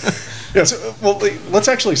 jeez. Yeah, so, well, let's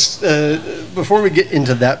actually, before we get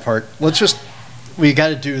into that part, we got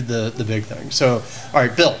to do the big thing. So, all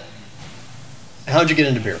right, Bill, how'd you get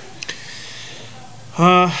into beer?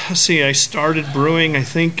 Let's see, I started brewing, I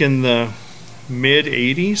think, in the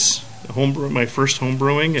mid-'80s, my first home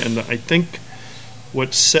brewing, and I think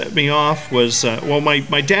what set me off was,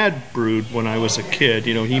 my dad brewed when I was a kid.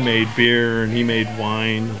 You know, he made beer and he made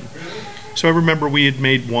wine. So I remember we had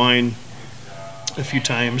made wine a few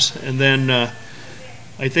times, and then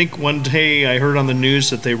I think one day I heard on the news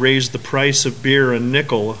that they raised the price of beer a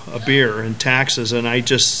nickel a beer in taxes, and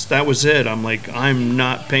that was it. I'm like, I'm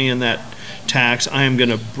not paying that tax. I am going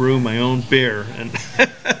to brew my own beer, and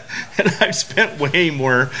and I've spent way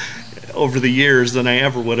more over the years than I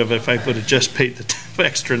ever would have if I would have just paid the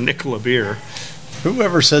extra nickel a beer.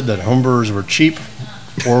 Whoever said that homebrewers were cheap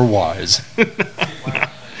or wise?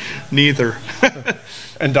 Neither.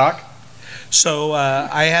 And Doc? So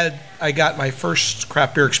I got my first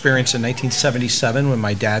craft beer experience in 1977 when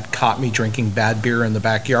my dad caught me drinking bad beer in the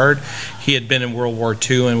backyard. He had been in World War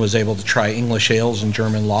II and was able to try English ales and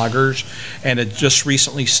German lagers, and had just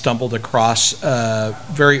recently stumbled across a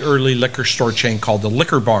very early liquor store chain called the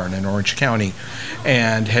Liquor Barn in Orange County,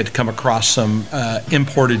 and had come across some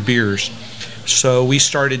imported beers. So we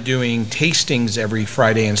started doing tastings every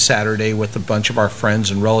Friday and Saturday with a bunch of our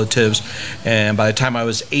friends and relatives. And by the time I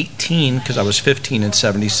was 18, because I was 15 in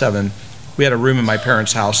 77, we had a room in my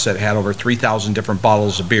parents' house that had over 3,000 different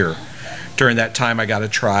bottles of beer. During that time, I got to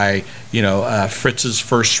try, Fritz's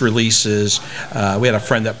first releases. We had a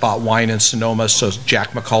friend that bought wine in Sonoma, so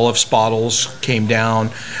Jack McAuliffe's bottles came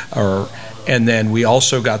down, and then we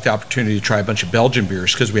also got the opportunity to try a bunch of Belgian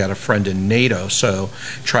beers because we had a friend in NATO. So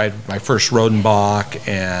tried my first Rodenbach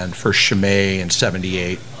and first Chimay in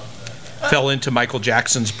 78. Fell into Michael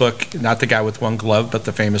Jackson's book, not the guy with one glove, but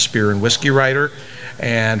the famous beer and whiskey writer.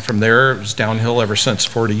 And from there, it was downhill ever since,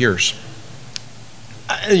 40 years.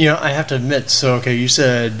 I have to admit, so, okay, you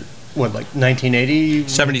said, what, like 1980?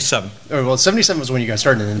 77. Oh, well, 77 was when you got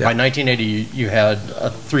started, and Yeah. by 1980, you had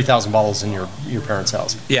 3,000 bottles in your parents'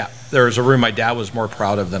 house. Yeah, there was a room my dad was more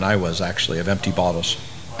proud of than I was, actually, of empty bottles.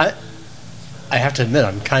 I have to admit,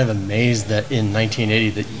 I'm kind of amazed that in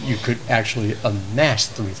 1980 that you could actually amass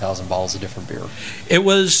 3,000 bottles of different beer. It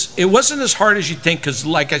wasn't as hard as you'd think, because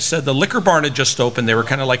like I said, the Liquor Barn had just opened. They were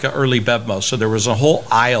kind of like an early Bevmo, so there was a whole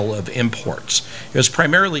aisle of imports. It was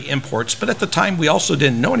primarily imports, but at the time we also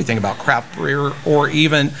didn't know anything about craft beer or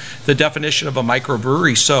even the definition of a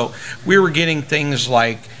microbrewery. So we were getting things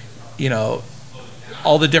like,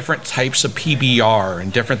 all the different types of PBR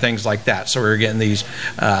and different things like that. So we were getting these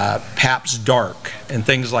Pabst Dark and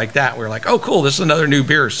things like that. We were like, oh, cool, this is another new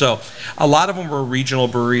beer. So a lot of them were regional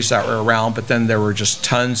breweries that were around, but then there were just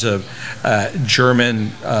tons of German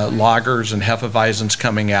lagers and Hefeweizens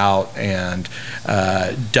coming out, and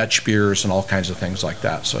Dutch beers and all kinds of things like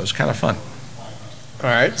that. So it was kind of fun. All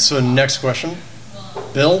right, so next question.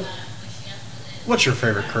 Bill, what's your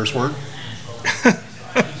favorite curse word? I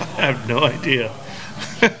have no idea.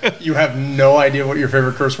 You have no idea what your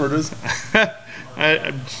favorite curse word is?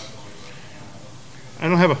 I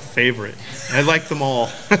don't have a favorite. I like them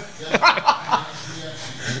all.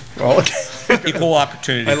 Well, okay. Equal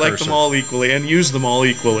opportunity. I like person. them all equally and use them all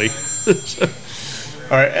equally.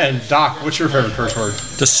 All right, and Doc, what's your favorite curse word?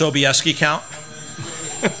 Does Sobieski count?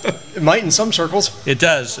 It might in some circles. It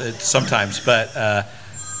does, sometimes, but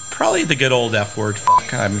probably the good old F word.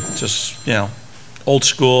 Fuck. I'm just, old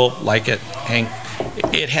school, like it. Hank.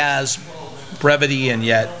 It has brevity, and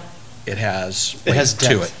yet it has weight depth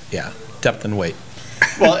to it. Yeah, depth and weight.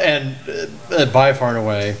 Well, and by far and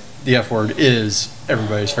away, the F word is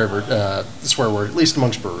everybody's favorite swear word, at least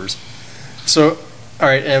amongst brewers. So, all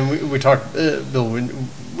right, and we talked, Bill.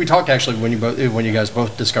 We talked actually when you guys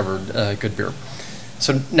both discovered good beer.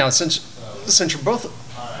 So now, since you're both,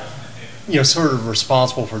 sort of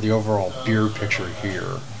responsible for the overall beer picture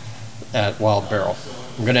here at Wild Barrel,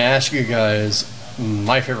 I'm going to ask you guys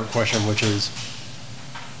my favorite question, which is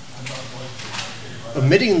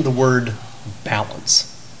omitting the word balance.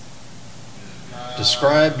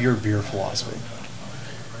 Describe your beer philosophy.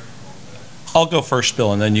 I'll go first,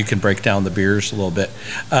 Bill, and then you can break down the beers a little bit.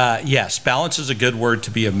 Yes, balance is a good word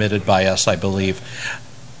to be omitted by us, I believe.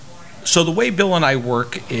 So the way Bill and I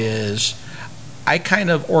work is I kind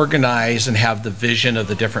of organize and have the vision of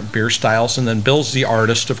the different beer styles, and then Bill's the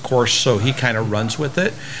artist, of course, so he kind of runs with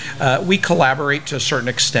it. We collaborate to a certain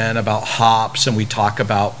extent about hops, and we talk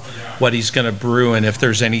about what he's going to brew and if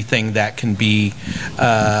there's anything that can be,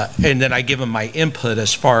 and then I give him my input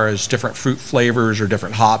as far as different fruit flavors or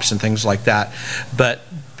different hops and things like that. But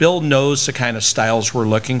Bill knows the kind of styles we're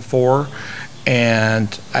looking for,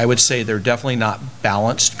 and I would say they're definitely not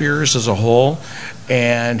balanced beers as a whole,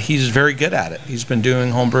 and he's very good at it. He's been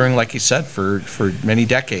doing homebrewing, like he said, for many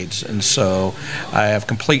decades, and so I have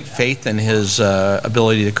complete faith in his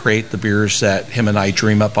ability to create the beers that him and I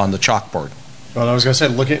dream up on the chalkboard. Well, I was going to say,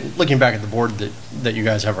 looking back at the board that you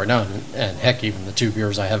guys have right now, and heck, even the two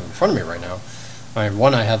beers I have in front of me right now,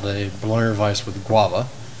 one I have a Berliner Weiss with guava,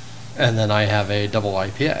 and then I have a double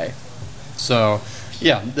IPA. So,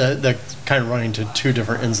 yeah, they're kind of running to two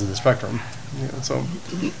different ends of the spectrum. Yeah, so,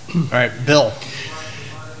 all right, Bill.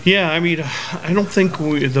 Yeah, I mean, I don't think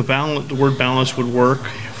the word balance would work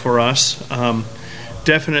for us.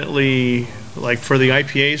 Definitely, like for the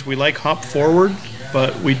IPAs, we like hop forward,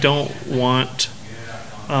 but we don't want.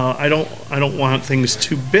 I don't want things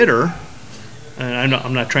too bitter. And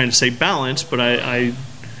I'm not trying to say balance, but I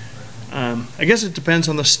guess it depends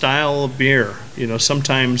on the style of beer. You know,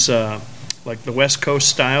 sometimes like the West Coast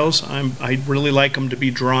styles, I really like them to be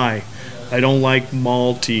dry. I don't like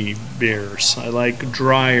malty beers. I like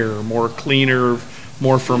drier, more cleaner,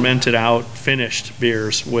 more fermented out, finished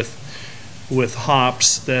beers with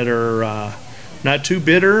hops that are not too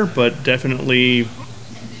bitter, but definitely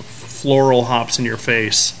floral hops in your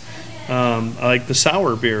face. I like the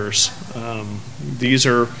sour beers.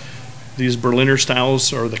 These Berliner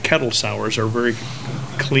styles, or the kettle sours, are very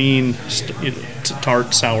clean,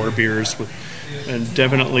 tart sour beers and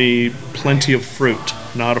definitely plenty of fruit.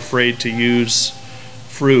 Not afraid to use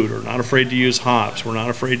fruit, or not afraid to use hops. We're not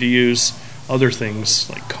afraid to use other things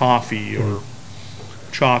like coffee or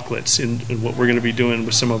chocolates in what we're going to be doing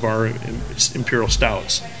with some of our imperial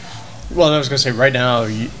stouts. Well, I was going to say, right now,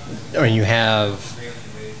 you have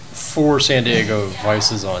 4 San Diego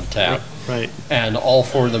Weisses on tap. Right. And all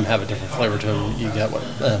 4 of them have a different flavor to them. You got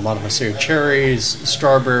Montevideo cherries,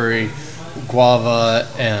 strawberry, guava,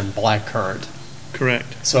 and black currant.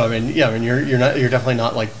 Correct. So you're definitely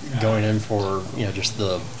not like going in for just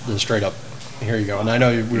the straight up. Here you go. And I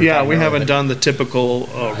know we haven't done the typical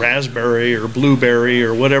raspberry or blueberry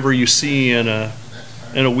or whatever you see in a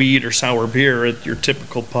wheat or sour beer at your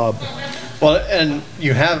typical pub. Well, and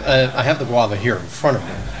you have I have the guava here in front of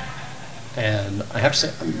me, and I have to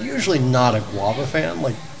say I'm usually not a guava fan.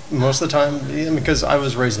 Like most of the time, because I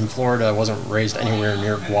was raised in Florida, I wasn't raised anywhere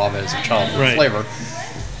near guava as a child with flavor.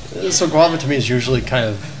 So guava to me is usually kind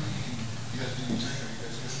of,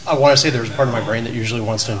 I want to say there's a part of my brain that usually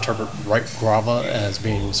wants to interpret ripe guava as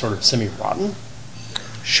being sort of semi-rotten.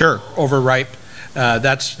 Sure, overripe.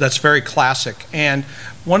 That's very classic. And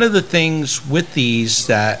one of the things with these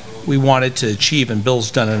that we wanted to achieve, and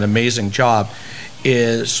Bill's done an amazing job,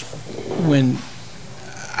 is when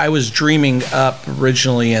I was dreaming up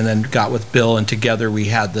originally and then got with Bill, and together we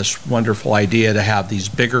had this wonderful idea to have these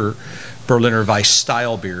bigger Berliner Weiss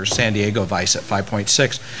style beers, San Diego Weiss at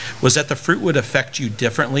 5.6, was that the fruit would affect you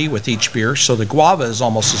differently with each beer. So the guava is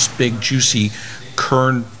almost this big, juicy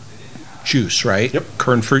kern juice, right? Yep.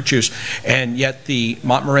 Kern fruit juice. And yet the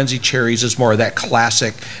Montmorency cherries is more of that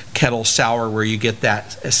classic kettle sour where you get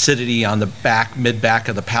that acidity on the mid-back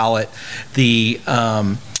of the palate. The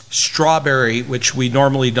strawberry, which we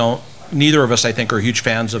normally don't, neither of us, I think, are huge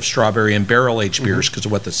fans of strawberry and barrel-aged beers because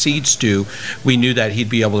of what the seeds do. We knew that he'd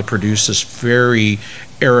be able to produce this very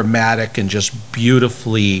aromatic and just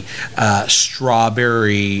beautifully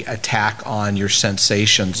strawberry attack on your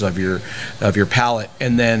sensations of your palate.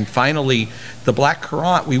 And then finally, the black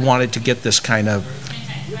currant, we wanted to get this kind of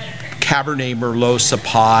Cabernet Merlot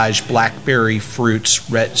cepage, blackberry fruits,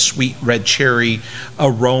 sweet red cherry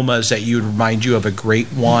aromas that would remind you of a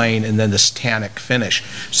great wine, and then this tannic finish.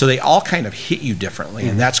 So they all kind of hit you differently,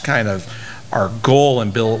 and that's kind of our goal.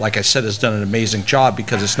 And Bill, like I said, has done an amazing job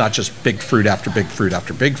because it's not just big fruit after big fruit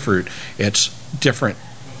after big fruit. It's different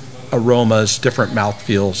aromas, different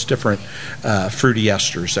mouthfeels, different fruity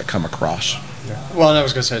esters that come across. Well, and I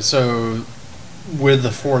was going to say, so with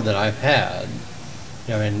the 4 that I've had,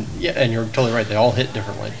 and you're totally right, they all hit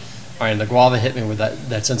differently. And the guava hit me with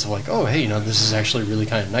that sense of like, oh, hey, this is actually really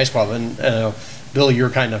kind of nice guava. And Bill, you're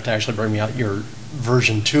kind enough to actually bring me out your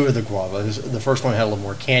version 2 of the guava. The first one had a little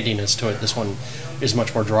more candiness to it. This one is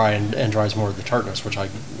much more dry and dries more of the tartness, which I,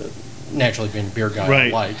 naturally being a beer guy,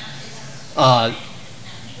 like.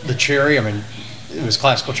 The cherry, I mean, it was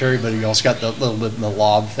classical cherry, but you also got the little bit of the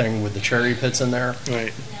lob thing with the cherry pits in there.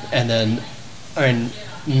 Right. And then, I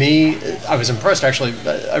mean, I was impressed, actually.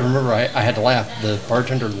 I remember I had to laugh. The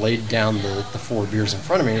bartender laid down the 4 beers in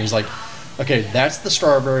front of me, and he's like, okay, that's the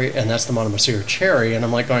strawberry, and that's the Montemayor cherry. And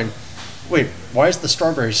I'm like going, wait, why is the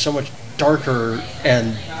strawberry so much darker,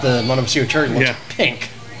 and the Montemayor cherry looks pink?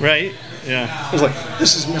 Right, yeah. I was like,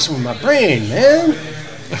 this is messing with my brain, man.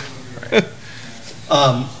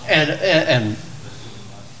 And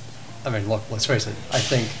I mean, look, let's face it, I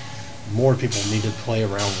think more people need to play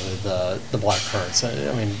around with the black currants.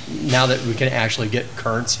 I mean, now that we can actually get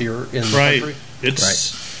currants here in the country.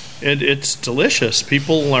 It's delicious.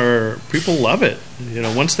 People love it.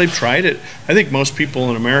 Once they've tried it, I think most people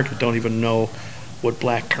in America don't even know what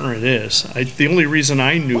black currant is. The only reason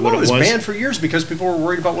I knew what it was banned for years because people were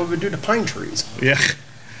worried about what it would do to pine trees. Yeah,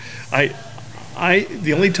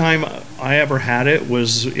 the only time I ever had it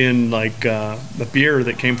was in like the beer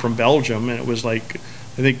that came from Belgium, and it was like,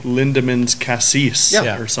 I think, Lindemans Cassis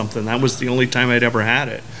or something. That was the only time I'd ever had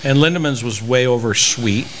it. And Lindemans was way over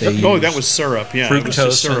sweet. That was syrup, yeah.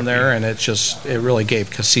 Fructose in there, and it really gave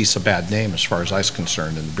Cassis a bad name as far as I was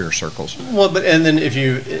concerned in the beer circles. Well, and then if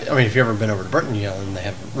you've ever been over to Britain, and they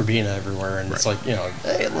have Ribena everywhere, and it's like,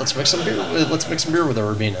 hey, let's mix some beer with the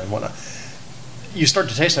Ribena and whatnot. You start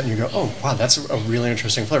to taste that, and you go, oh, wow, that's a really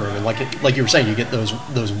interesting flavor. I mean, like you were saying, you get those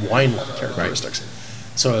wine-like characteristics. Right.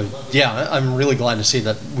 So, yeah, I'm really glad to see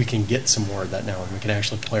that we can get some more of that now, and we can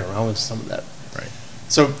actually play around with some of that. Right.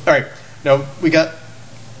 So, all right, now we got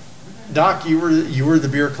Doc. You were the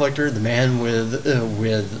beer collector, the man with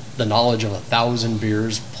the knowledge of 1,000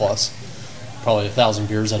 beers plus, probably 1,000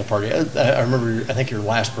 beers at a party. I remember, I think your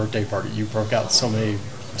last birthday party, you broke out so many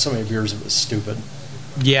beers it was stupid.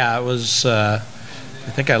 Yeah, it was. I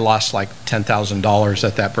think I lost like $10,000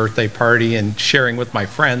 at that birthday party, and sharing with my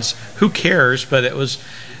friends. Who cares? But it was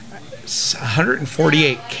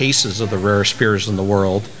 148 cases of the rarest beers in the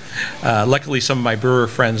world. Luckily, some of my brewer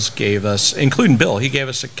friends gave us, including Bill, he gave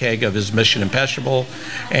us a keg of his Mission Impeccable,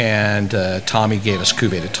 and Tommy gave us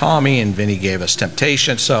Cuvée de Tommy, and Vinny gave us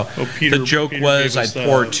Temptation. So the joke was I'd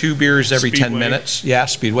pour 2 beers every Speedway. 10 minutes. Yeah,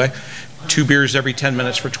 Speedway. 2 beers every 10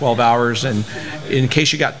 minutes for 12 hours, and in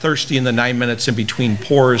case you got thirsty in the 9 minutes in between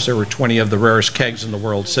pours, there were 20 of the rarest kegs in the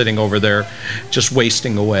world sitting over there just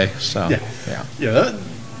wasting away. So yeah.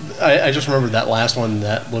 I just remember that last one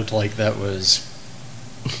that looked like that was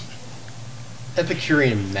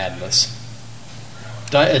Epicurean madness,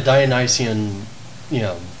 Dionysian,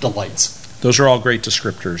 delights. Those are all great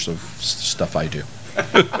descriptors of stuff I do.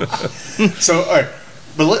 So, all right,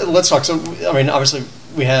 but let's talk. So, I mean, obviously,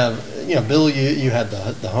 we have, Bill, you had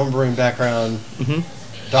the homebrewing background.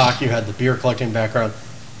 Mm-hmm. Doc, you had the beer collecting background.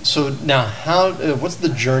 So now, what's the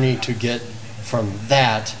journey to get from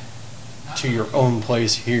that to your own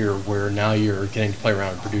place here, where now you're getting to play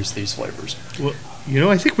around and produce these flavors? Well,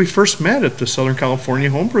 I think we first met at the Southern California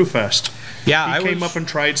Homebrew Fest. Yeah, he came up and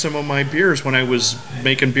tried some of my beers when I was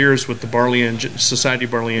making beers with the Society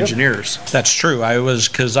of Barley Engineers. That's true.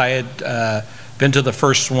 Because I had been to the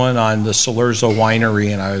first one on the Salurzo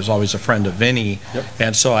winery, and I was always a friend of Vinny. Yep.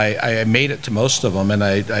 And so I made it to most of them, and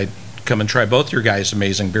I come and try both your guys'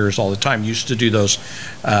 amazing beers all the time. Used to do those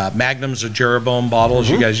Magnums or Jeroboam bottles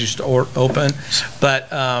you guys used to open.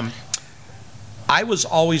 But I was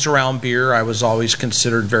always around beer. I was always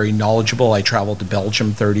considered very knowledgeable. I traveled to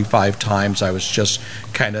Belgium 35 times. I was just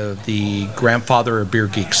kind of the grandfather of beer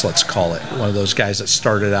geeks, let's call it. One of those guys that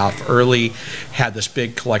started off early, had this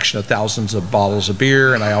big collection of thousands of bottles of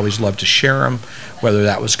beer, and I always loved to share them, whether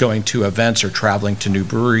that was going to events or traveling to new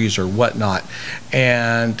breweries or whatnot.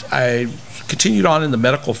 And I continued on in the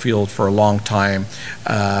medical field for a long time,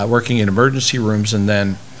 working in emergency rooms. And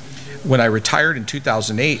then when I retired in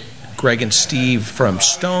 2008, Greg and Steve from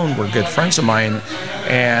Stone were good friends of mine,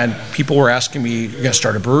 and people were asking me, "You're going to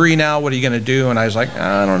start a brewery now? What are you going to do?" And I was like,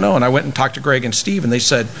 "I don't know." And I went and talked to Greg and Steve, and they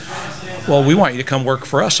said, "Well, we want you to come work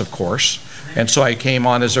for us, of course." And so I came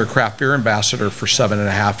on as their craft beer ambassador for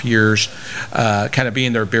 7.5 years, kind of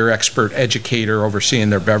being their beer expert educator, overseeing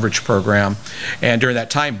their beverage program. And during that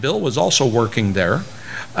time, Bill was also working there.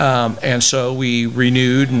 And so we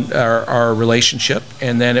renewed our relationship,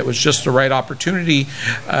 and then it was just the right opportunity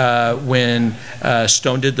when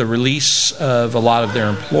Stone did the release of a lot of their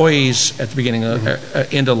employees at the beginning of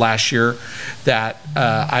end of last year, that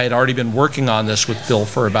I had already been working on this with Bill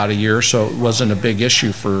for about a year, so it wasn't a big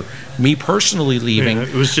issue for me personally leaving. Yeah,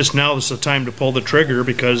 it was just now is the time to pull the trigger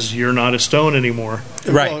because you're not a Stone anymore.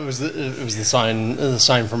 Right. Well, it was the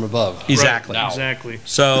sign from above. Exactly. Right, exactly.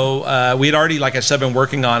 So we had already, like I said, been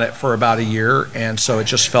working on it for about a year, and so it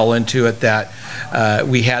just fell into it that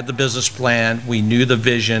we had the business plan, we knew the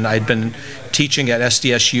vision. I'd been teaching at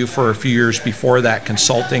SDSU for a few years before that,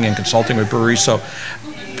 consulting with breweries, so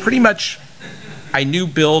pretty much I knew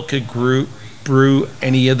Bill could brew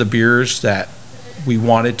any of the beers that we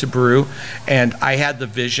wanted to brew, and I had the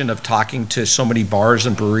vision of talking to so many bars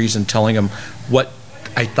and breweries and telling them what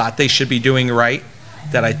I thought they should be doing right,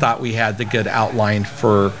 that I thought we had the good outline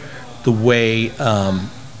for the way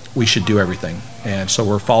we should do everything. And so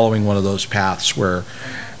we're following one of those paths where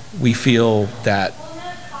we feel that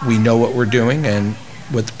we know what we're doing, and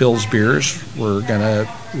with Bill's beers, we're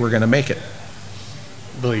gonna make it.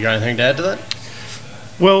 Bill, you got anything to add to that?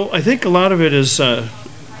 Well, I think a lot of it is,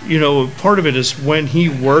 part of it is when he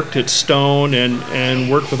worked at Stone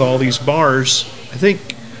and worked with all these bars, I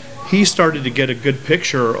think he started to get a good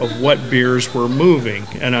picture of what beers were moving.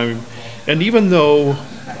 And even though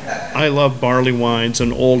I love barley wines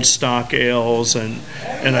and old stock ales, and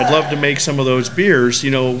I'd love to make some of those beers,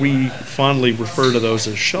 we fondly refer to those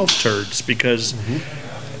as shelf turds because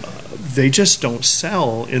they just don't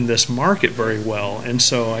sell in this market very well. And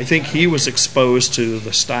so I think he was exposed to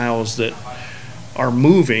the styles that are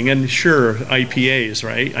moving, and sure, IPAs,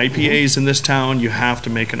 right? IPAs in this town, you have to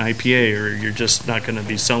make an IPA or you're just not going to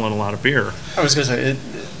be selling a lot of beer. I was going to say,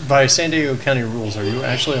 by San Diego County rules, are you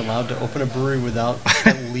actually allowed to open a brewery without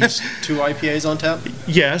at least 2 IPAs on tap?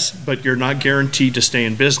 Yes, but you're not guaranteed to stay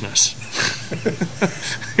in business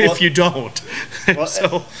if you don't. Well,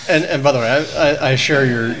 so, and by the way, I share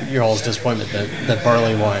your all's disappointment that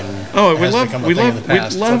barley wine. Oh, we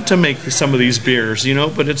love to make some of these beers,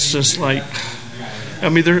 but it's just like, I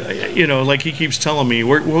mean, like he keeps telling me,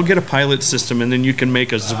 we'll get a pilot system and then you can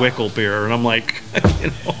make a Zwickel beer, and I'm like,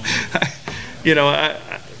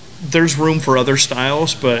 there's room for other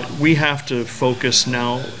styles, but we have to focus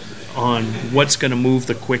now on what's going to move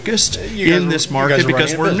the quickest in this market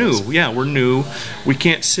because we're new. Yeah, we're new. We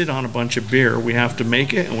can't sit on a bunch of beer. We have to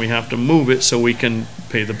make it and we have to move it so we can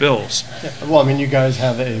pay the bills. Yeah, well, I mean, you guys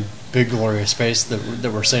have a big, glorious space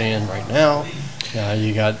that we're sitting in right now.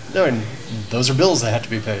 Those are bills that have to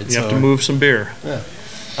be paid. You have to move some beer. Yeah,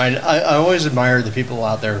 I always admire the people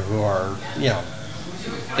out there who are,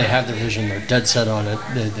 they have their vision, they're dead set on it,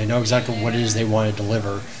 they know exactly what it is they want to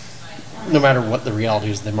deliver, no matter what the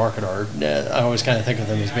realities of the market are. I always kind of think of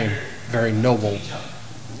them as being very noble,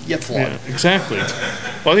 yet flawed. Yeah, exactly.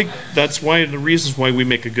 Well, I think that's one of the reasons why we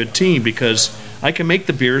make a good team, because I can make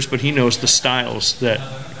the beers, but he knows the styles that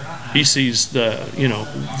he sees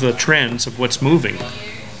the trends of what's moving.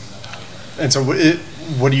 And so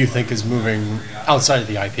what do you think is moving outside of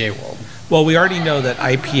the IPA world? Well, we already know that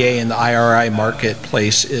IPA in the IRI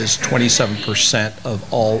marketplace is 27%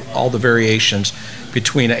 of all the variations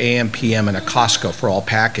between an AM, PM, and a Costco for all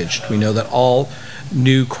packaged. We know that all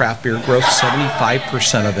new craft beer growth,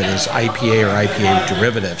 75% of it is IPA or IPA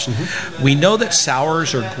derivatives. Mm-hmm. We know that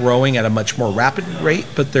sours are growing at a much more rapid rate,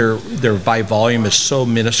 but their by volume is so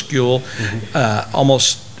minuscule,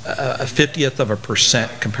 almost a 50th of a percent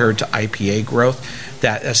compared to IPA growth,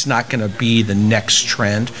 that's not going to be the next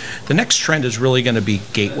trend. The next trend is really going to be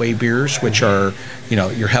gateway beers, which are,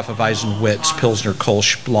 your Hefeweizen, Witz, Pilsner,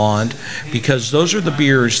 Kolsch, Blonde, because those are the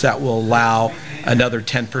beers that will allow another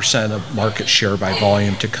 10% of market share by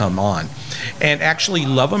volume to come on. And actually,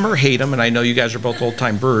 love them or hate them, and I know you guys are both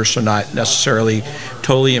old-time brewers, so not necessarily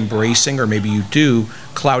totally embracing, or maybe you do,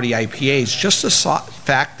 cloudy IPAs. Just the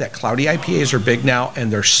fact that cloudy IPAs are big now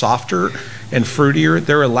and they're softer and fruitier,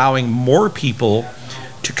 they're allowing more people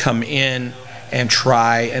to come in and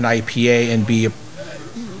try an IPA and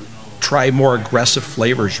try more aggressive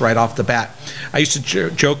flavors right off the bat. I used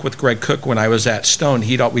to joke with Greg Cook when I was at Stone.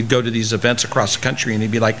 We'd go to these events across the country and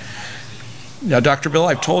he'd be like, "Now, Dr. Bill,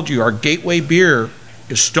 I've told you our gateway beer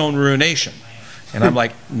is Stone Ruination." And I'm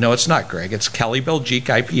like, "No, it's not, Greg. It's Kelly Belgique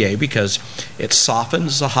IPA because it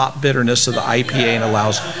softens the hop bitterness of the IPA and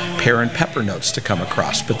allows pear and pepper notes to come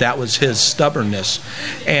across." But that was his stubbornness.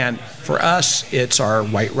 And for us, it's our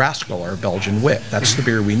White Rascal, our Belgian wit. That's the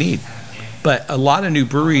beer we need. But a lot of new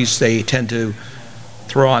breweries, they tend to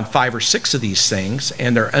throw on 5 or 6 of these things,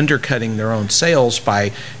 and they're undercutting their own sales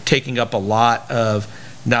by taking up a lot of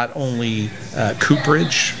not only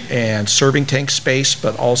cooperage and serving tank space,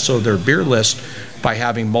 but also their beer list by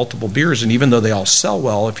having multiple beers. And even though they all sell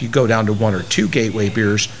well, if you go down to 1 or 2 gateway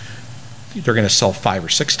beers, they're going to sell 5 or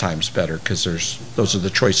 6 times better because those are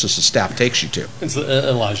the choices the staff takes you to. It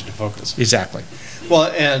allows you to focus. Exactly.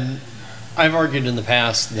 Well, and I've argued in the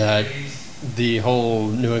past that the whole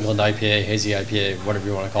New England IPA, hazy IPA, whatever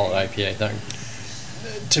you want to call it, IPA thing,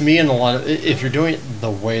 to me, in a lot of, if you're doing it the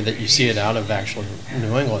way that you see it out of actually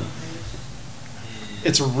New England,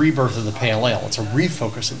 it's a rebirth of the pale ale. It's a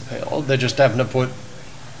refocus of the pale ale. They just happened to put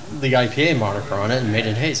the IPA moniker on it and made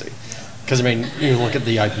it hazy. Because, I mean, you look at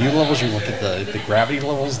the IBU levels, you look at the gravity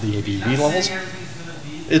levels, the ABV levels,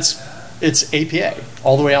 it's APA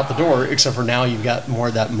all the way out the door, except for now you've got more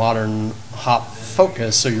of that modern hop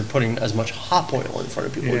focus, so you're putting as much hop oil in front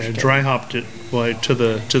of people as you can. Dry hopped it to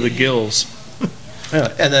the gills. Yeah,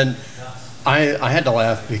 and then I had to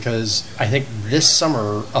laugh because I think this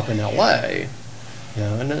summer up in LA,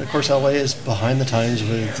 and of course LA is behind the times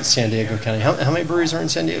with San Diego County. How many breweries are in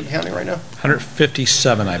San Diego County right now?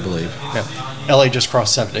 157, I believe. Yeah, LA just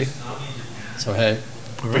crossed 70. So hey,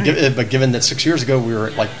 right. But given that 6 years ago we were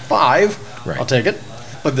at like 5, right. I'll take it.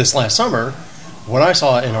 But this last summer, what I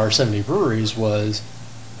saw in our 70 breweries was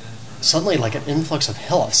suddenly like an influx of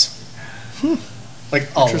Helles. Like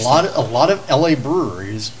a lot of LA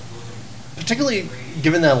breweries, particularly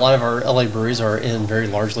given that a lot of our LA breweries are in very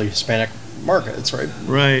largely Hispanic markets, right?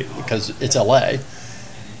 Right. Because it's LA.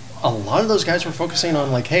 A lot of those guys were focusing on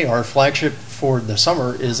like, hey, our flagship for the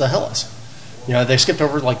summer is a Helles. They skipped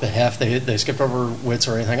over like the Hef, they skipped over Wits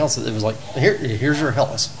or anything else. It was like, here's your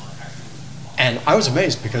Helles. And I was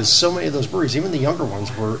amazed because so many of those breweries, even the younger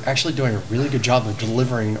ones, were actually doing a really good job of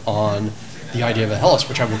delivering on the idea of a Helles,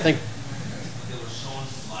 which I would think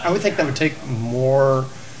that would take more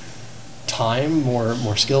time,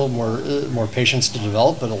 more skill, more patience to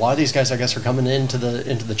develop. But a lot of these guys, I guess, are coming into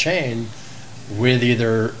the chain with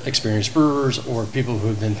either experienced brewers or people who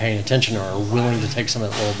have been paying attention or are willing to take some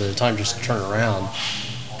of that little bit of time just to turn around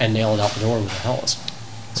and nail it out the door with a Helles.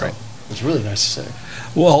 So right. It's really nice to see.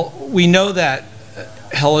 Well, we know that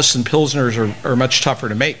Helles and Pilsners are much tougher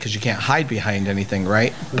to make because you can't hide behind anything,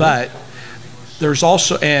 right? Mm-hmm. But there's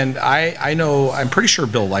also, and I know, I'm pretty sure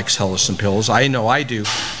Bill likes Helles and Pils. I know I do.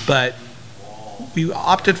 But we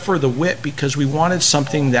opted for the wit because we wanted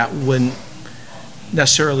something that wouldn't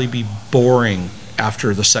necessarily be boring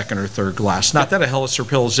after the second or third glass. Not that a Helles or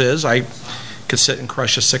Pils is. I could sit and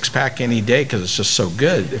crush a 6-pack any day because it's just so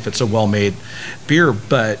good if it's a well-made beer.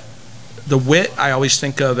 But the wit I always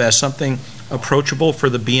think of as something approachable for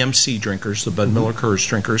the BMC drinkers, the Bud Miller Coors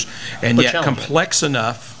drinkers, and but yet complex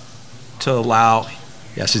enough to allow,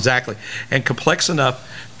 yes, exactly, and complex enough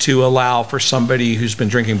to allow for somebody who's been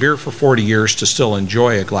drinking beer for 40 years to still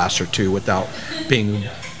enjoy a glass or two without being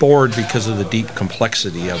bored because of the deep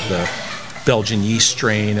complexity of the Belgian yeast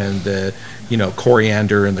strain and the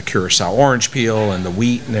coriander and the Curacao orange peel and the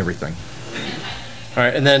wheat and everything. All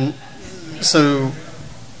right, and then so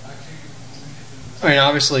I mean,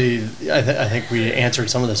 obviously, I think we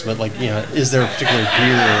answered some of this, but is there a particular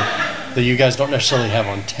beer that you guys don't necessarily have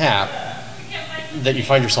on tap that you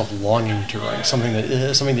find yourself longing to drink? Something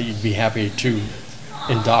that you'd be happy to,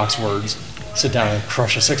 in Doc's words, sit down and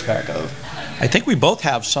crush a 6-pack of? I think we both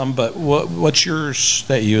have some, but what's yours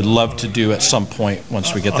that you'd love to do at some point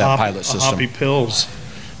once we get that pilot system? Hoppy Pils.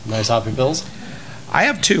 Nice Hoppy Pils? I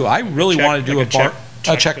have 2. I really want to do a Czech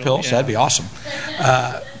Pils. Yeah. That'd be awesome.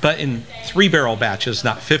 But in 3-barrel batches,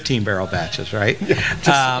 not 15-barrel batches, right?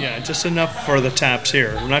 Just enough for the taps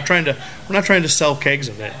here. We're not trying to sell kegs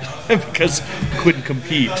of it because we couldn't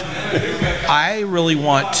compete. I really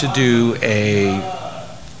want to do a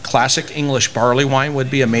classic English barley wine. Would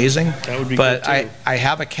be amazing. That would be but good too. I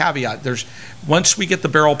have a caveat. Once we get the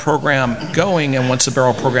barrel program going and once the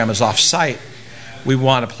barrel program is off site, we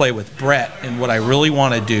want to play with Brett, and what I really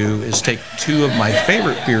want to do is take 2 of my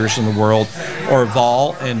favorite beers in the world,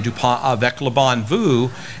 Orval and DuPont avec Le Bon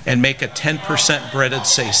Vue, and make a 10% breaded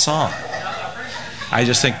saison. I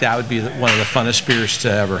just think that would be one of the funnest beers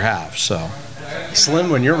to ever have. So,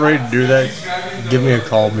 Slim, when you're ready to do that, give me a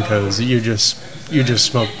call because you just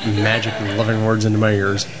smoked magic and loving words into my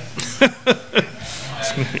ears.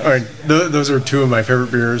 All right, those are 2 of my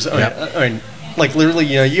favorite beers. Yep. I mean, like literally,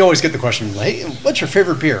 you always get the question, like, hey, what's your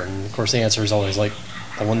favorite beer? And of course, the answer is always like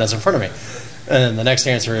the one that's in front of me. And then the next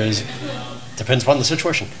answer is depends upon the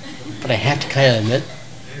situation. But I have to kind of admit,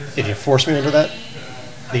 if you force me into that,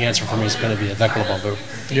 the answer for me is going to be a Avec Le Bon Vue.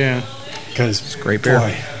 Yeah, because it's a great beer.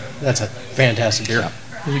 Boy, that's a fantastic beer.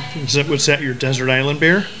 Was that your desert island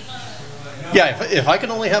beer? Yeah, if I could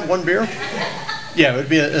only have one beer, Yeah, it would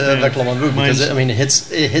be a Vecla Lambu because Mine's- I mean it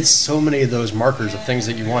hits so many of those markers of things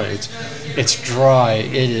that you want. It's dry.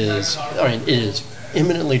 It is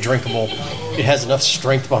imminently drinkable. It has enough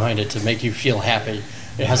strength behind it to make you feel happy.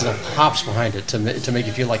 It has enough hops behind it to make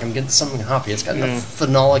you feel like I'm getting something hoppy. It's got enough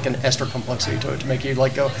phenolic and ester complexity to it to make you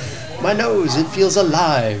like go, my nose, it feels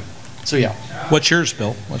alive. So yeah. What's yours,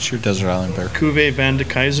 Bill? What's your Desert Island beer? Cuvée Van de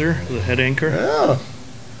Kaiser, the head anchor. Oh.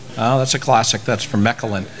 Oh, that's a classic. That's from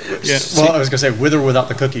Mechelen. Yeah, Well, I was gonna say with or without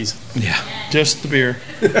the cookies. Yeah. just the beer,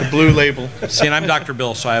 the blue label. See, and I'm Dr.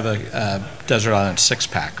 Bill, so I have a Desert Island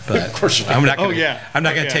 6-pack, but Of course you do. I'm not gonna, Oh, yeah. I'm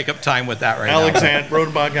not going Oh, to yeah. take up time with that right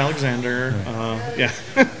Rodenbach Alexander. Yeah.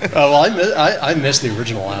 Oh well, I miss the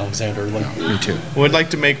original Alexander. Like, now. Me too. Would like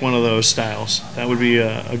to make one of those styles. That would be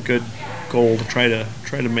a good goal to try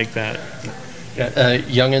to make that.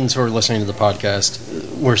 youngins who are listening to the podcast,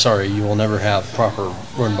 we're sorry, you will never have proper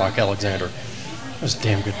Rodenbach Alexander. It was a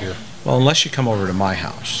damn good beer. Well, unless you come over to my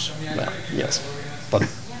house. Well, yes, but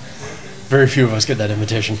very few of us get that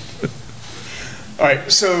invitation. All right,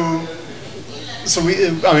 so we.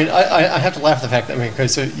 I mean, I have to laugh at the fact that okay,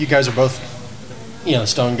 so you guys are both,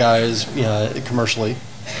 Stone guys, commercially,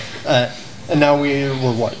 and now we're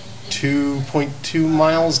what 2.2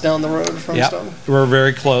 miles down the road from Yep. Stone. We're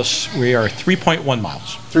very close. We are 3.1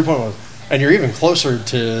 miles. 3.1, and you're even closer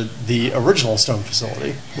to the original Stone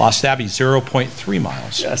facility. Lost Abbey, 0.3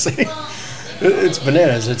 miles. Yeah, see, it's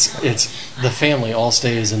bananas. It's the family all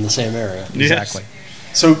stays in the same area. Yes. Exactly.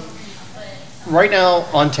 So, right now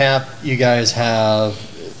on tap, you guys have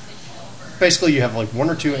basically you have like one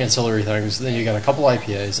or two ancillary things. Then you got a couple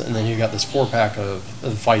IPAs, and then you got this 4-pack of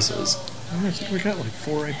Vices. I think we got like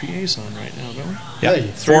 4 IPAs on right now, don't we? Yeah,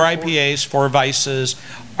 Yeah, 4 IPAs, 4 Vices,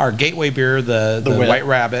 our gateway beer, the Wit. White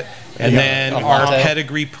Rabbit, and Yeah, then a our latte.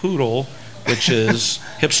 Pedigree Poodle, which is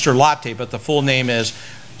Hipster Latte, but the full name is,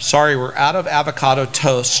 sorry, we're out of avocado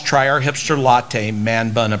toast. Try our Hipster Latte,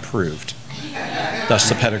 man bun approved. That's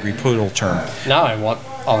the Pedigree Poodle term. Now I want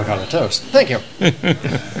avocado toast. Thank you.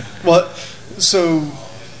 Well, so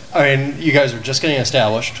I mean, you guys are just getting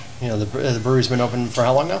established. The brewery's been open for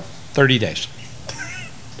how long now? 30 days.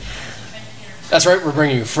 That's right. We're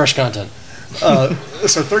bringing you fresh content. So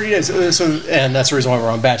 30 days. And that's the reason why we're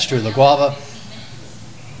on batch 2 of the guava.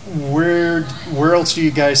 Where else do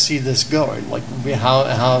you guys see this going? Like,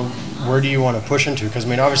 where do you want to push into? Because I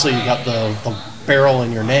mean, obviously you got the barrel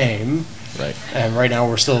in your name, Right. and right now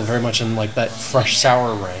we're still very much in like that fresh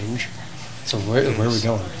sour range. So where are we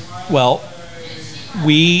going? Well,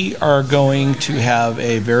 we are going to have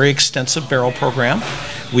a very extensive barrel program.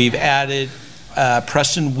 We've added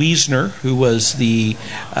Preston Wiesner, who was the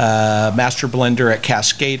master blender at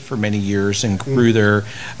Cascade for many years and grew their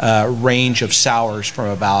range of sours from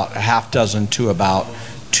about a half dozen to about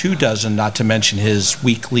 2 dozen, not to mention his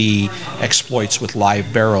weekly exploits with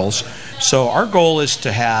live barrels. So our goal is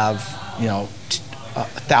to have,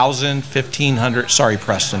 1,000, 1,500, sorry,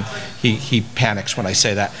 Preston, he panics when I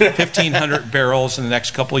say that, 1,500 barrels in the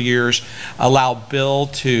next couple of years, allow Bill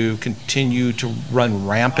to continue to run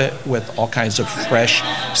rampant with all kinds of fresh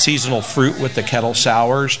seasonal fruit with the kettle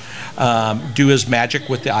sours, do his magic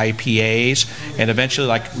with the IPAs, and eventually,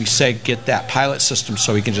 like we said, get that pilot system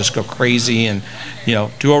so he can just go crazy and,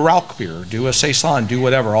 do a Rauch beer, do a Saison, do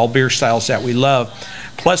whatever, all beer styles that we love.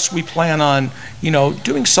 Plus, we plan on,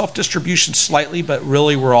 doing self-distribution slightly, but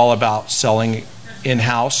really we're all about selling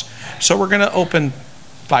in-house. So we're going to open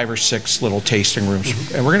 5 or 6 little tasting rooms,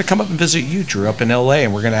 and we're going to come up and visit you, Drew, up in LA,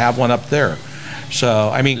 and we're going to have one up there. So,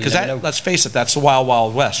 I mean, because let's face it, that's the wild,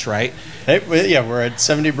 wild west, right? Hey, we're at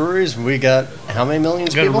 70 breweries. We got how many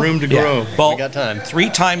millions Got people? a room to grow. Well, We got time. 3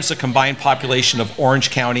 times the combined population of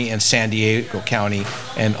Orange County and San Diego County,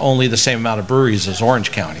 and only the same amount of breweries as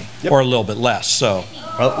Orange County, or a little bit less. So,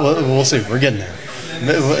 Well, we'll see. We're getting there.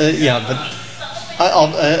 But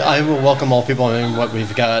I will welcome all people. I mean,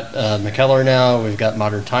 we've got McKellar now. We've got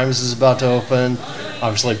Modern Times is about to open.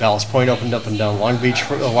 Obviously, Ballast Point opened up and down Long Beach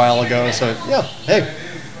a while ago. So yeah, hey,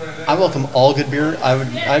 I welcome all good beer.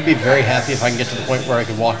 I'd be very happy if I can get to the point where I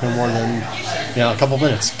could walk no more than a couple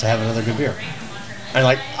minutes to have another good beer. And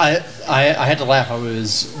like I had to laugh. I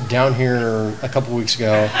was down here a couple weeks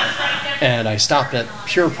ago, and I stopped at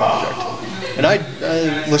Pure Project. And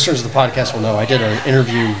listeners of the podcast will know I did an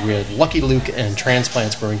interview with Lucky Luke and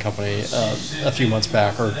Transplants Brewing Company a few months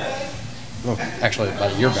back, actually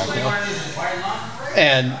about a year back now.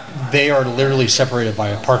 And they are literally separated by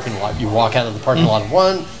a parking lot. You walk out of the parking lot of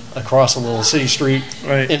one, across a little city street,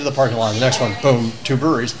 Right. into the parking lot of the next one, boom, 2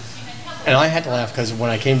 breweries. And I had to laugh because when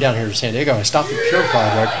I came down here to San Diego, I stopped at Pure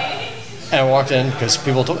Project, and I walked in because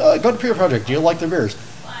people told me, go to Pure Project, do you like their beers?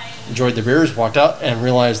 enjoyed the beers, walked out, and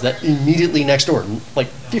realized that immediately next door, like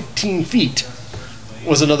 15 feet,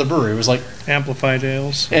 was another brewery. It was like Amplified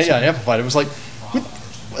ales. yeah, Amplified. It was like,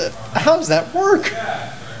 how does that work?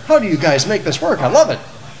 How do you guys make this work? I love it.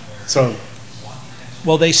 So,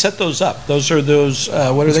 Well, they set those up. Those are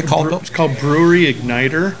what are they called? Bill? It's called Brewery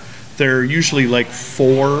Igniter. They're usually like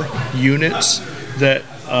 4 units that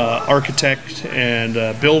architect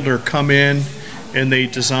and builder come in, and they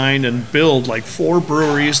design and build like 4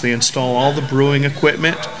 breweries. They install all the brewing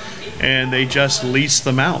equipment, and they just lease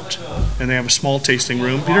them out. And they have a small tasting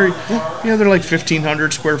room. They're like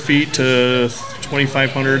 1,500 square feet to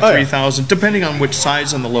 2,500, 3,000, depending on which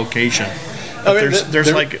size and the location.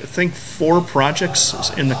 There's like, I think 4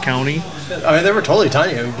 projects in the county. I mean, they were totally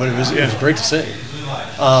tiny, but it was great to see.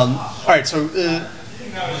 All right, so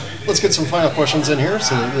let's get some final questions in here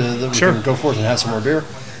so that we can go forth and have some more beer.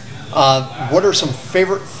 What are some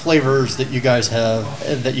favorite flavors that you guys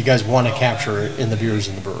have that you guys want to capture in the beers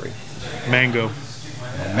in the brewery? Mango.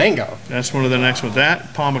 Mango. That's one of the next ones.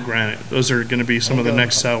 That, pomegranate. Those are going to be some of the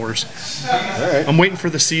next sours. All right. I'm waiting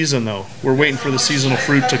for the season, though. We're waiting for the seasonal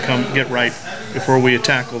fruit to come get ripe before we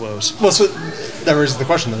tackle those. Well, so that raises the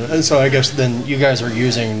question then. And so I guess then you guys are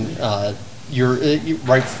using your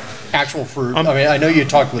ripe actual fruit. I mean, I know you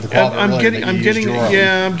talked with the guava. I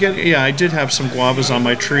did have some guavas on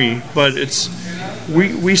my tree, but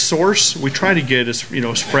we source. We try to get as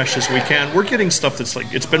fresh as we can. We're getting stuff that's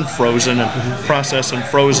like it's been frozen and processed and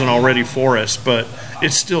frozen already for us, but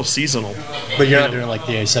it's still seasonal. But you're not doing like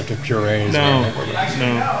the aseptic purees. No.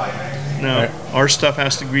 Right. Our stuff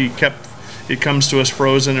has to be kept. It comes to us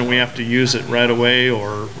frozen, and we have to use it right away,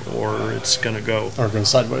 or it's going to go. Or go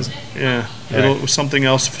sideways. Yeah. Right. Something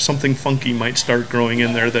else, something funky might start growing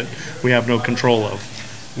in there that we have no control of.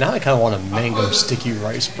 Now I kind of want a mango sticky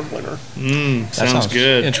rice for winter. Sounds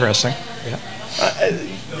good. Interesting. Yeah.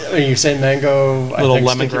 Are you saying mango? Little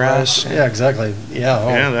lemongrass. Yeah, exactly. Yeah.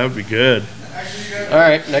 Yeah, that would be good. All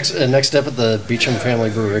right. Next step at the Beecham Family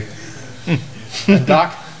Brewery.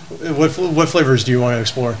 Doc, what flavors do you want to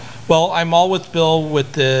explore? Well, I'm all with Bill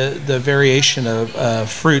with the variation of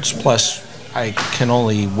fruits. Plus, I can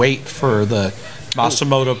only wait for the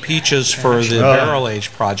Masamoto peaches for the barrel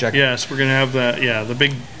age project. Yes, we're going to have that. Yeah, the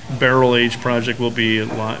big barrel age project will be a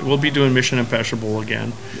lot. We'll be doing Mission Impeccable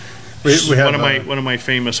again. We have one of my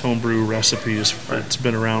famous homebrew recipes. It's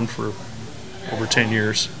been around for over 10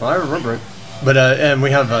 years. Well, I remember it. But and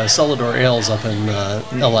we have Celador Ales up in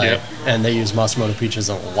L.A. And they use Masamoto peaches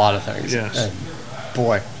on a lot of things. Yes. And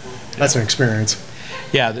boy, that's an experience.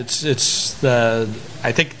 Yeah, it's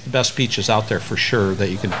I think the best peaches out there for sure that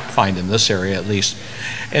you can find in this area at least.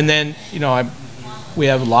 And then we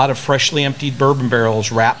have a lot of freshly emptied bourbon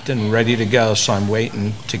barrels wrapped and ready to go. So I'm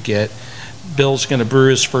waiting to get. Bill's going to brew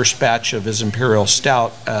his first batch of his Imperial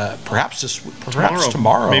Stout, perhaps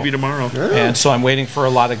tomorrow. Maybe tomorrow. Yeah. And so I'm waiting for a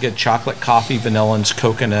lot of good chocolate, coffee, vanillins,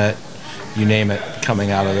 coconut, you name it,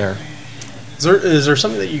 coming out of there. Is there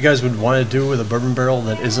something that you guys would want to do with a bourbon barrel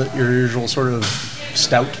that isn't your usual sort of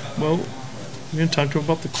stout? Well, we're going to talk to him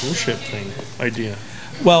about the cool ship thing idea.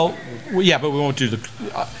 Well, yeah, but we won't do the.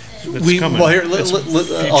 It's coming. Well, here,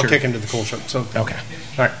 I'll kick into the cool ship. So Okay.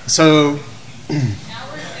 All right. So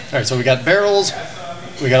we got barrels.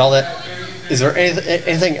 We got all that. Is there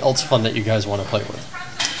anything else fun that you guys want to play with?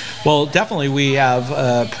 Well, definitely we have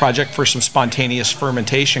a project for some spontaneous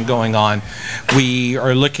fermentation going on. We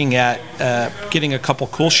are looking at getting a couple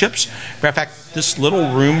cool ships. Matter of fact, this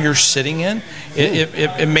little room you're sitting in,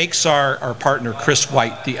 it makes our partner, Chris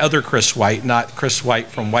White, the other Chris White, not Chris White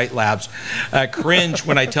from White Labs, cringe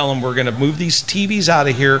when I tell him we're going to move these TVs out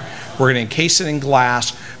of here, we're going to encase it in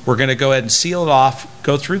glass, we're going to go ahead and seal it off,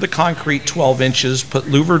 go through the concrete 12 inches, put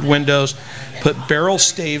louvered windows, put barrel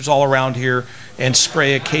staves all around here, and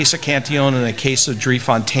spray a case of Cantillon and a case of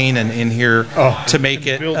Driefontein in here to make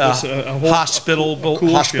it a hospitable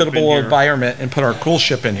environment and put our cool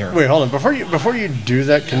ship in here. Wait, hold on. Before you do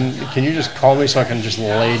that, can you just call me so I can just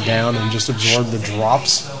lay down and just absorb the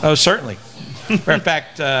drops? Oh, certainly. Matter of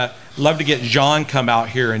fact, love to get John come out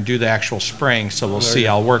here and do the actual spraying, so we'll see.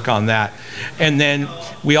 I'll work on that. And then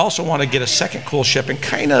we also want to get a second cool ship and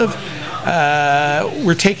kind of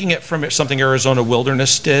we're taking it from something Arizona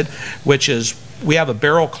Wilderness did, which is we have a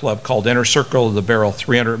barrel club called Inner Circle of the Barrel,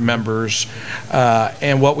 300 members.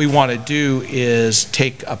 And what we want to do is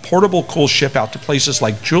take a portable cool ship out to places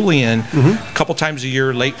like Julian a couple times a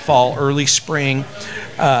year, late fall, early spring.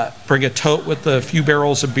 Bring a tote with a few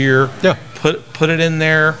barrels of beer. Yeah. Put it in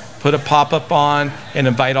there. put a pop-up on, and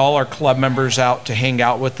invite all our club members out to hang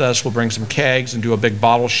out with us. We'll bring some kegs and do a big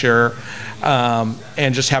bottle share,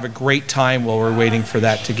 and just have a great time while we're waiting for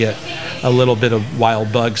that to get a little bit of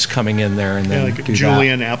wild bugs coming in there, and then like do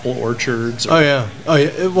Julian apple orchards. Oh yeah.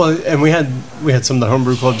 Well, and we had some of the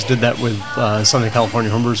homebrew clubs did that with Southern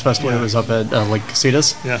California Homebrewers Festival. Yeah. It was up at Lake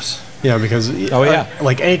Casitas. Yes. Yeah, because yeah.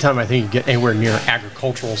 Anytime I think you get anywhere near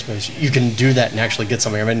agricultural space, you can do that and actually get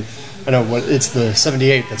something. I mean, I know it's the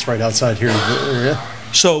 78 that's right outside here.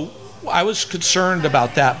 So I was concerned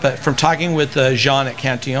about that, but from talking with Jean at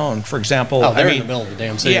Cantillon, for example, They're in the middle of the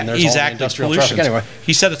damn city, and there's all the industrial pollution. traffic anyway.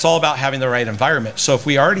 He said it's all about having the right environment. So if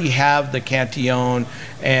we already have the Cantillon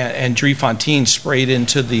and Driefontein sprayed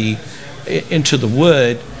into the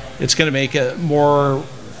wood, it's going to make it more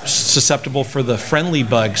susceptible for the friendly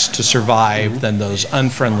bugs to survive than those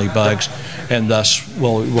unfriendly bugs, and thus we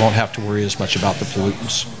won't have to worry as much about the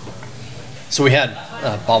pollutants. So we had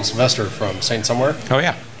Bob Sylvester from Saint Somewhere Oh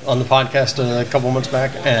yeah. on the podcast a couple months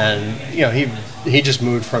back, and he just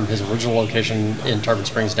moved from his original location in Tarpon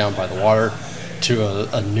Springs down by the water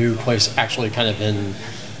to a new place, actually kind of in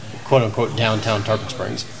quote unquote downtown Tarpon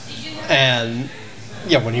Springs. And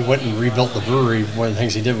yeah, when he went and rebuilt the brewery, one of the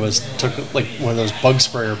things he did was took like one of those bug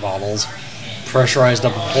sprayer bottles, pressurized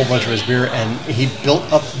up a whole bunch of his beer, and he built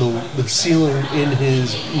up the ceiling in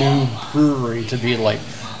his new brewery to be like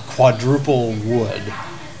quadruple wood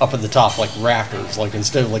up at the top, like rafters. Like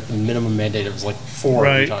instead of like the minimum mandate, it was like 4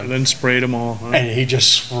 at a time. And then sprayed them all. Huh? And he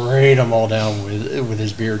just sprayed them all down with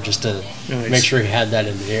his beer just to make sure he had that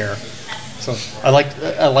in the air. So I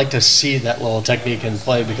like to see that little technique in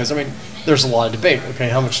play, because I mean there's a lot of debate. Okay,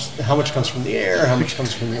 how much comes from the air? How much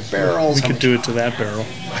comes from your barrels? We could do it to that barrel.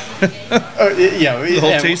 The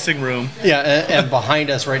whole tasting room. Yeah, and behind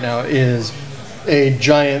us right now is a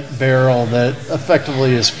giant barrel that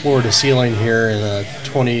effectively is floor to ceiling here in a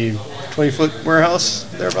 20-foot warehouse,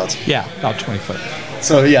 thereabouts. Yeah, about 20 foot.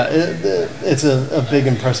 So yeah, it's a big,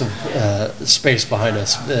 impressive space behind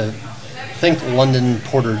us. Think London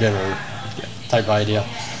Porter dinner type idea.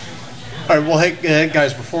 All right, well, hey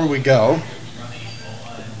guys, before we go,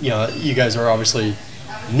 you guys are obviously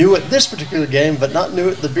new at this particular game, but not new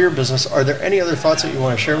at the beer business. Are there any other thoughts that you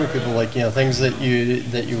want to share with people, like things that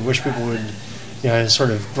you wish people would sort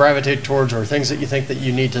of gravitate towards, or things that you think that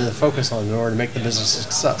you need to focus on in order to make the business a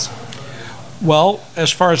success? Well,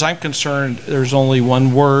 as far as I'm concerned, there's only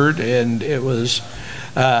one word, and it was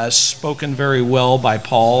spoken very well by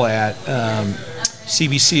Paul at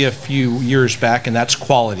CBC a few years back, and that's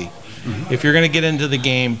quality. Mm-hmm. If you're going to get into the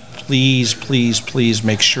game, please, please, please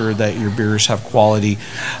make sure that your beers have quality.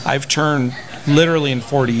 I've turned, literally in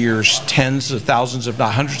 40 years, tens of thousands, if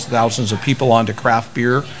not hundreds of thousands of people onto craft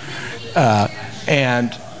beer.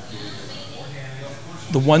 And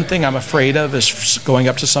the one thing I'm afraid of is going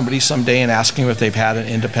up to somebody someday and asking if they've had an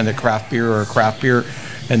independent craft beer or a craft beer,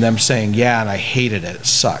 and them saying, yeah, and I hated it, it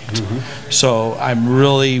sucked. Mm-hmm. So I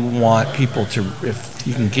really want people to, if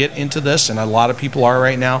you can get into this, and a lot of people are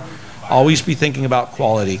right now, always be thinking about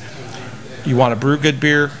quality. You want to brew good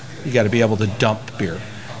beer, you got to be able to dump beer.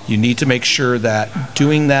 You need to make sure that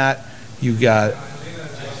doing that, you got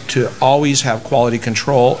to always have quality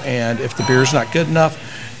control, and if the beer is not good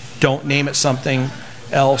enough, don't name it something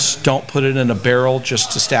else. Don't put it in a barrel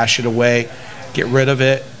just to stash it away. Get rid of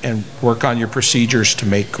it and work on your procedures to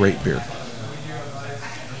make great beer.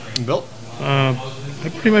 Bill? I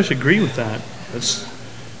pretty much agree with that.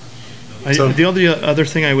 The only other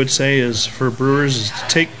thing I would say is for brewers is to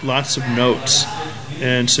take lots of notes,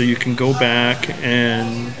 and so you can go back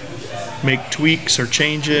and make tweaks or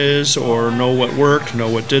changes, or know what worked, know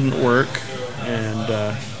what didn't work,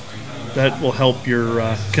 and that will help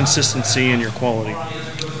your consistency and your quality.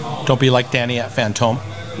 Don't be like Danny at Phantom.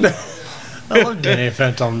 I love Danny at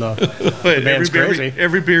Phantom, though. The band's crazy.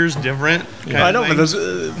 Every beer is different. I know,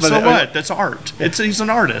 but what? That's art. He's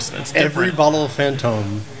an artist. That's different. Every bottle of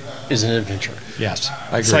Phantom is an adventure. Yes, I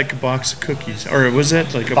agree. It's like a box of cookies, or was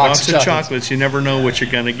it like a box of chocolates? You never know what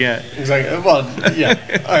you're gonna get. Exactly. Well,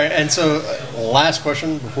 yeah. All right. And so, last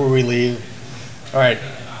question before we leave. All right.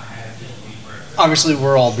 Obviously,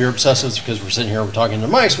 we're all beer obsessives because we're sitting here, we're talking to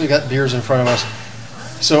mics. We got beers in front of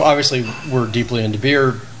us. So obviously, we're deeply into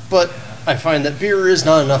beer, but I find that beer is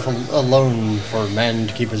not enough alone for man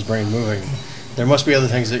to keep his brain moving. There must be other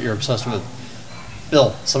things that you're obsessed with.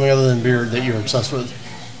 Bill, something other than beer that you're obsessed with?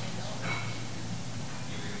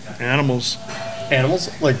 Animals.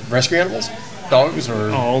 Animals? Like rescue animals? Dogs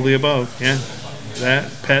or? All the above, yeah.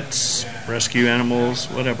 That, pets, rescue animals,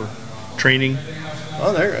 whatever. Training.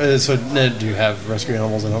 Oh, there. So do you have rescue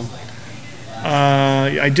animals at home?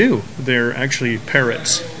 I do. They're actually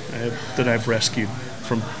parrots that I've rescued.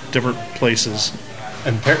 from different places.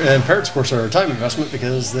 And parrots, of course, are a time investment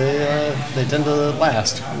because they tend to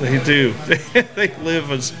last. They do. They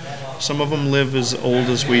live as, some of them live as old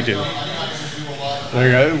as we do.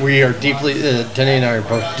 We are deeply, Denny and I are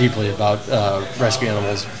both deeply about rescue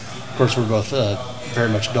animals. Of course, we're both very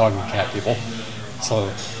much dog and cat people.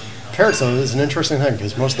 So parrots, though, is an interesting thing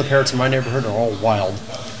because most of the parrots in my neighborhood are all wild.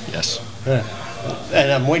 Yes. Yeah.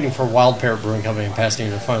 And I'm waiting for Wild Parrot Brewing Company in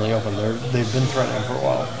Pasadena to finally open. They've been threatening for a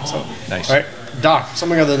while. So Nice. All right, Doc,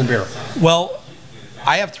 something other than beer. Well,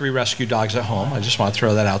 I have 3 rescue dogs at home. I just want to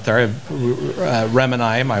throw that out there. Rem and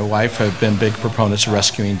I, my wife, have been big proponents of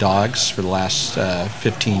rescuing dogs for the last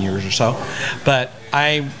 15 years or so. But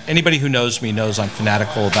anybody who knows me knows I'm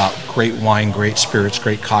fanatical about great wine, great spirits,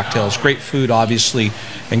 great cocktails, great food, obviously,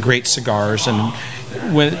 and great cigars. And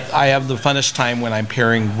when I have the funnest time when I'm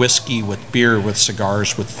pairing whiskey with beer, with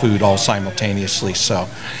cigars, with food, all simultaneously. So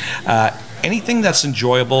anything that's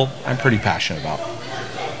enjoyable, I'm pretty passionate about.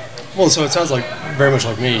 Well, so it sounds like, very much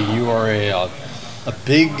like me, you are a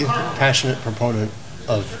big, passionate proponent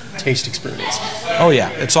of taste experience. Oh yeah,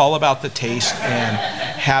 it's all about the taste and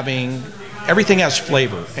having everything has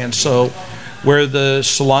flavor. And so where the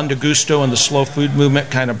Salon de Gusto and the slow food movement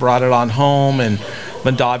kind of brought it on home, and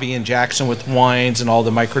Mondavi and Jackson with wines and all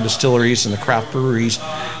the micro distilleries and the craft breweries,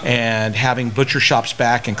 and having butcher shops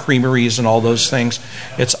back and creameries and all those things,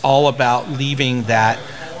 it's all about leaving that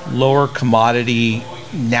lower commodity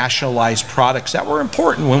nationalized products that were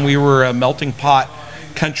important when we were a melting pot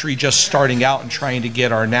country just starting out and trying to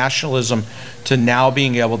get our nationalism, to now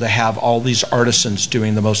being able to have all these artisans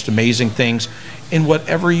doing the most amazing things in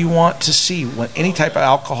whatever you want to see. Any type of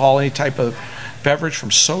alcohol, any type of beverage,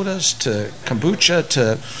 from sodas to kombucha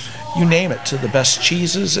to you name it, to the best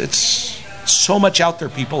cheeses. It's so much out there,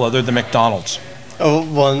 people, other than McDonald's.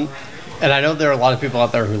 Oh, well, and I know there are a lot of people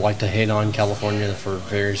out there who like to hate on California for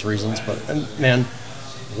various reasons, but man,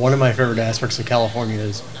 one of my favorite aspects of California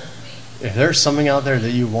is if there's something out there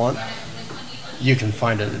that you want, you can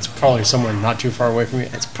find it. It's probably somewhere not too far away from you.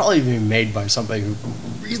 It's probably being made by somebody who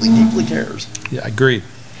really deeply cares. Yeah, agreed.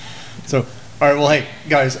 So, all right, well, hey,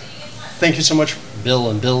 guys, thank you so much, Bill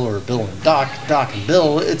and Bill, or Bill and Doc, Doc and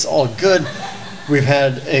Bill. It's all good. We've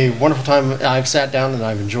had a wonderful time. I've sat down and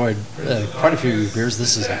I've enjoyed quite a few beers.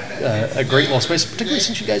 This is a great little space, particularly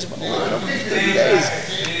since you guys have only been over 30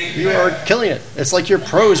 days. You are killing it. It's like you're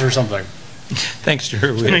pros or something. Thanks,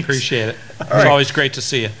 Drew. We Thanks. appreciate it. It's right. always great to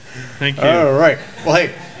see you. Thank you. All right. Well,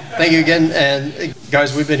 hey, thank you again. And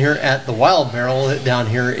guys, we've been here at the Wild Barrel down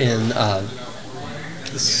here in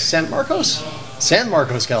San Marcos,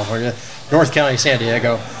 California, North County, San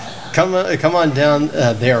Diego. Come on down.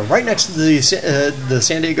 They are right next to the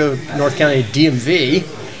San Diego North County DMV.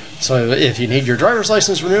 So if you need your driver's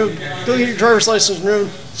license renewed, go get your driver's license renewed.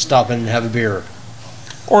 Stop in and have a beer.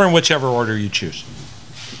 Or in whichever order you choose.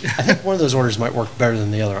 I think one of those orders might work better than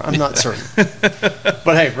the other. I'm not certain.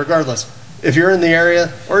 But hey, regardless, if you're in the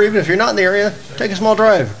area, or even if you're not in the area, take a small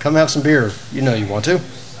drive. Come have some beer. You know you want to.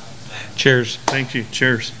 Cheers. Thank you.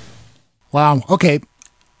 Cheers. Wow. Okay.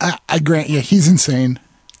 I grant you, he's insane.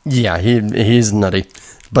 Yeah, he's nutty.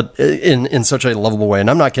 But in such a lovable way. And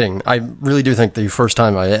I'm not kidding. I really do think the first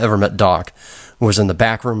time I ever met Doc was in the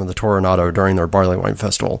back room of the Toronado during their Barley Wine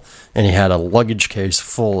Festival. And he had a luggage case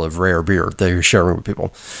full of rare beer that he was sharing with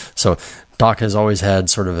people. So Doc has always had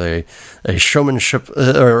sort of a showmanship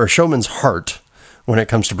or a showman's heart when it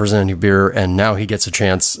comes to presenting beer. And now he gets a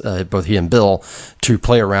chance, both he and Bill, to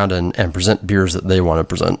play around and present beers that they want to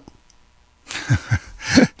present.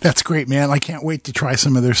 That's great, man. I can't wait to try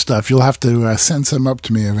some of their stuff. You'll have to send some up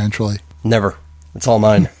to me eventually. Never. It's all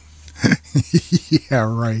mine.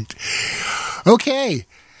 Yeah, right. Okay.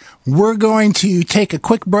 We're going to take a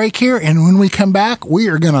quick break here, and when we come back, we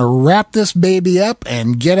are going to wrap this baby up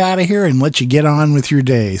and get out of here and let you get on with your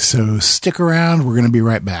day. So stick around. We're going to be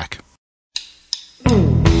right back.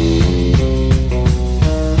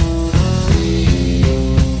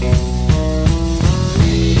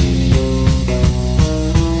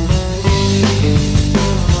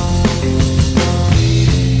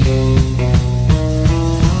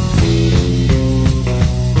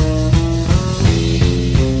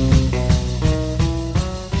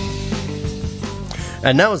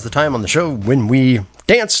 And now is the time on the show when we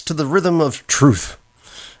dance to the rhythm of truth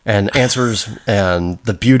and answers and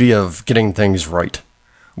the beauty of getting things right.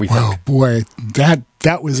 We think. Oh boy,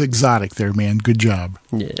 that was exotic there, man. Good job.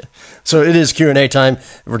 Yeah. So it is Q&A time.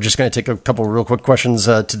 We're just going to take a couple of real quick questions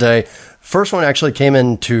today. First one actually came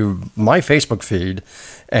into my Facebook feed,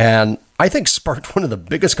 and I think sparked one of the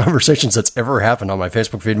biggest conversations that's ever happened on my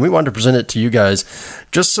Facebook feed. And we wanted to present it to you guys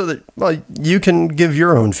just so that, well, you can give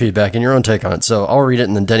your own feedback and your own take on it. So I'll read it,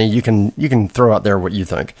 and then Denny, you can throw out there what you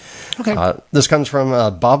think. Okay. This comes from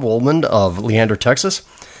Bob Woolman of Leander, Texas.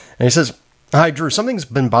 And he says, "Hi, Drew. Something's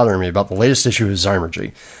been bothering me about the latest issue of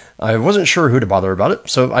Zymergy. I wasn't sure who to bother about it,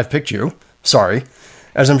 so I've picked you. Sorry.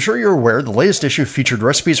 As I'm sure you're aware, the latest issue featured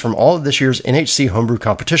recipes from all of this year's NHC Homebrew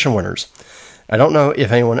Competition winners. I don't know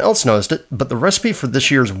if anyone else noticed it, but the recipe for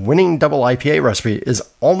this year's winning double IPA recipe is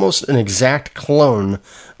almost an exact clone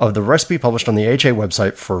of the recipe published on the AHA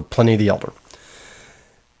website for Pliny the Elder.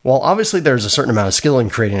 While obviously there's a certain amount of skill in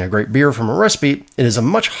creating a great beer from a recipe, it is a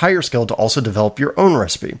much higher skill to also develop your own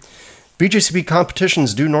recipe. BJCP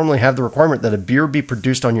competitions do normally have the requirement that a beer be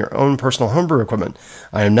produced on your own personal homebrew equipment.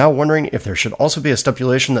 I am now wondering if there should also be a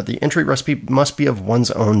stipulation that the entry recipe must be of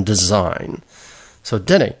one's own design." So,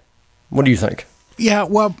 Denny, what do you think? Yeah,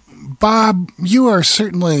 well, Bob, you are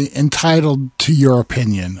certainly entitled to your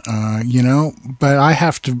opinion, but I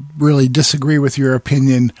have to really disagree with your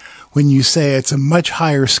opinion when you say it's a much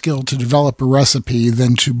higher skill to develop a recipe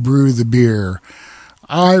than to brew the beer.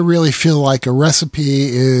 I really feel like a recipe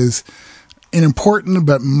is an important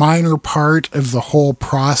but minor part of the whole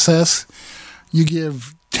process. You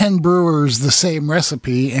give 10 brewers the same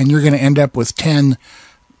recipe, and you're going to end up with 10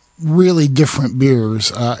 really different beers.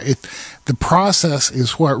 The process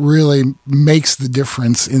is what really makes the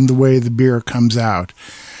difference in the way the beer comes out.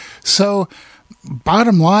 So,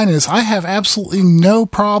 bottom line is, I have absolutely no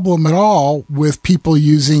problem at all with people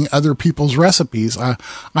using other people's recipes.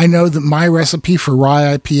 I know that my recipe for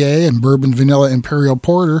rye IPA and bourbon vanilla imperial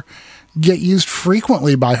porter get used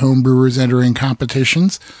frequently by homebrewers entering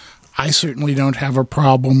competitions. I certainly don't have a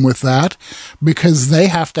problem with that because they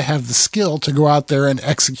have to have the skill to go out there and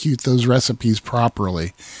execute those recipes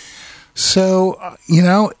properly. So,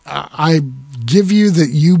 I give you that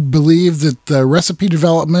you believe that the recipe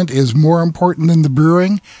development is more important than the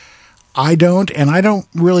brewing. I don't, and I don't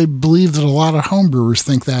really believe that a lot of homebrewers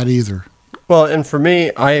think that either. Well, and for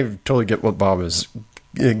me, I totally get what Bob is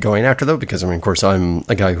going after, though, because, of course, I'm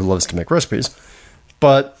a guy who loves to make recipes.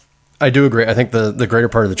 But I do agree. I think the greater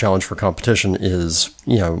part of the challenge for competition is,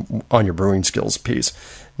 on your brewing skills piece.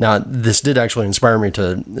 Now, this did actually inspire me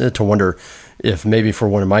to wonder if maybe for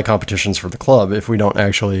one of my competitions for the club, if we don't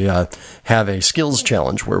actually have a skills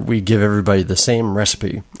challenge where we give everybody the same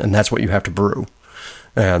recipe, and that's what you have to brew.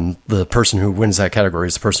 And the person who wins that category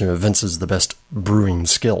is the person who evinces the best brewing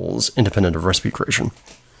skills, independent of recipe creation.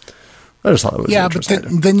 I just thought it was interesting. Yeah,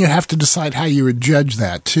 but then you have to decide how you would judge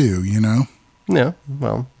that too, Yeah,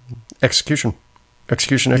 well, execution.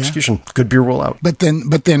 Yeah. Good beer will out. But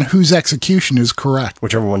then whose execution is correct?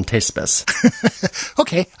 Whichever one tastes best.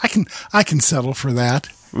 Okay, I can settle for that.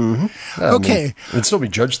 Mm-hmm. Okay, it'd still be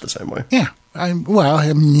judged the same way. Yeah.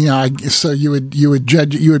 So you would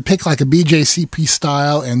judge. You would pick like a BJCP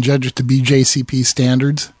style and judge it to BJCP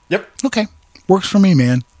standards. Yep. Okay, works for me,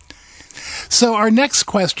 man. So our next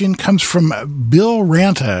question comes from Bill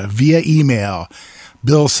Ranta via email.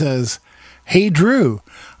 Bill says, "Hey Drew,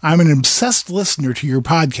 I'm an obsessed listener to your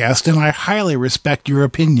podcast, and I highly respect your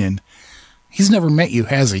opinion." He's never met you,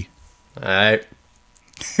 has he? All right.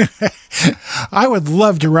 I would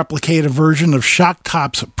love to replicate a version of Shock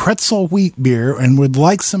Top's pretzel wheat beer and would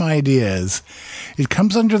like some ideas. It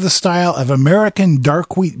comes under the style of American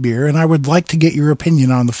dark wheat beer, and I would like to get your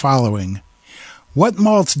opinion on the following. What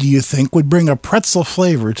malts do you think would bring a pretzel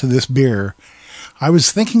flavor to this beer? I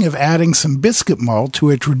was thinking of adding some biscuit malt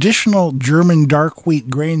to a traditional German dark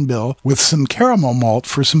wheat grain bill with some caramel malt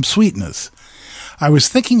for some sweetness. I was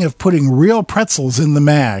thinking of putting real pretzels in the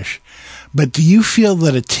mash, but do you feel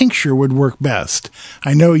that a tincture would work best?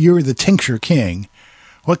 I know you're the tincture king.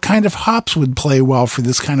 What kind of hops would play well for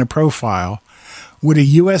this kind of profile? Would a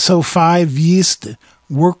USO5 yeast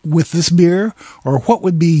work with this beer, or what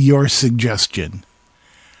would be your suggestion?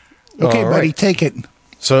 Okay, buddy, take it.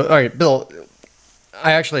 So, all right, Bill,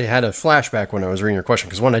 I actually had a flashback when I was reading your question,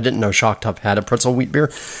 because one, I didn't know Shock Top had a pretzel wheat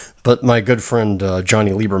beer, but my good friend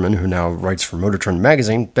Johnny Lieberman, who now writes for Motor Trend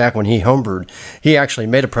magazine, back when he homebrewed, he actually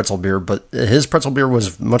made a pretzel beer, but his pretzel beer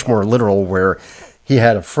was much more literal, where he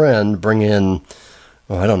had a friend bring in,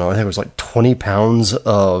 I don't know, I think it was like 20 pounds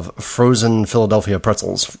of frozen Philadelphia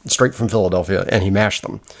pretzels, straight from Philadelphia, and he mashed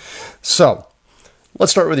them. So,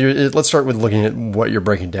 let's start with looking at what you're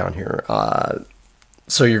breaking down here.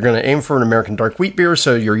 So you're going to aim for an American dark wheat beer,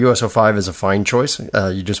 so your USO5 is a fine choice.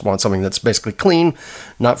 You just want something that's basically clean,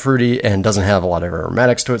 not fruity, and doesn't have a lot of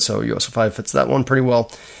aromatics to it, so USO5 fits that one pretty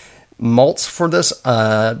well. Malts for this,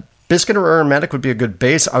 biscuit or aromatic would be a good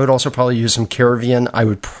base. I would also probably use some Caravian. I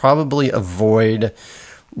would probably avoid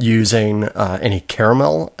using any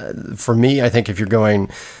caramel. For me, I think if you're going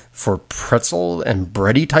for pretzel and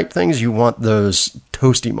bready type things, you want those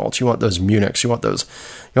toasty malts. You want those Munichs. You want those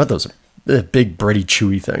big bready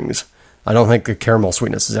chewy things. I don't think the caramel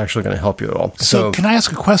sweetness is actually going to help you at all. So can I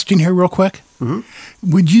ask a question here real quick?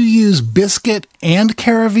 Mm-hmm. Would you use biscuit and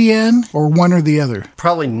Caravien or one or the other?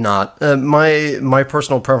 Probably not. My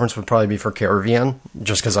personal preference would probably be for Caravien,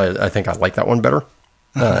 just because I think I like that one better.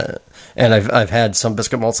 And I've had some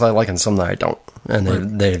biscuit malts that I like and some that I don't.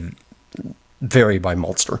 And they vary by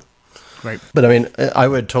maltster. Right. But I mean, I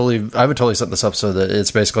would totally set this up so that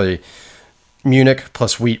it's basically Munich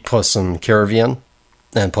plus wheat plus some Caravien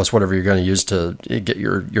and plus whatever you're going to use to get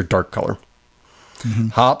your dark color. Mm-hmm.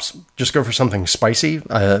 Hops, just go for something spicy.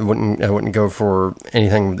 I wouldn't go for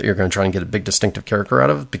anything that you're going to try and get a big distinctive character out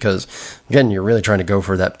of, because again, you're really trying to go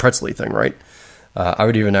for that pretzely thing, right? I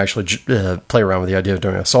would even actually play around with the idea of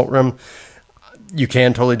doing a salt rim. You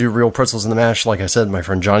can totally do real pretzels in the mash. Like I said, my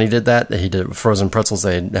friend Johnny did that. He did it with frozen pretzels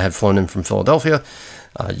they had flown in from Philadelphia.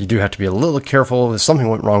 You do have to be a little careful if something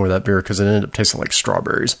went wrong with that beer, because it ended up tasting like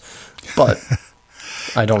strawberries. But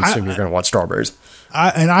I don't assume you're going to want strawberries.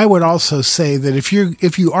 I would also say that if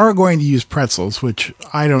you are going to use pretzels, which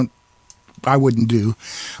I wouldn't do,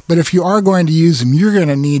 but if you are going to use them, you're going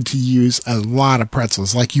to need to use a lot of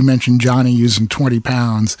pretzels. Like you mentioned, Johnny using 20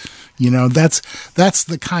 pounds. That's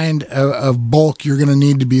the kind of bulk you're going to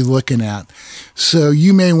need to be looking at. So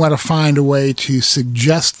you may want to find a way to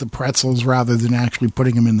suggest the pretzels rather than actually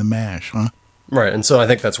putting them in the mash, huh? Right, and so I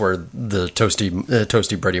think that's where the toasty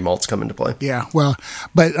bready malts come into play. Yeah, well,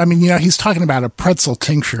 but I mean, he's talking about a pretzel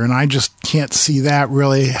tincture, and I just can't see that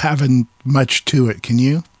really having much to it. Can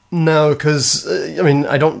you? No, because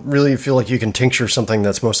I don't really feel like you can tincture something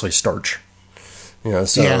that's mostly starch. So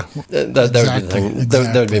yeah, that would be the thing.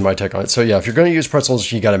 Exactly. That would be my take on it. So yeah, if you're going to use pretzels,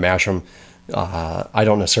 you got to mash them. I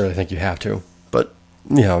don't necessarily think you have to, but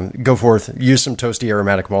go forth, use some toasty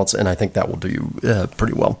aromatic malts, and I think that will do you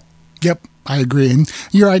pretty well. Yep, I agree. And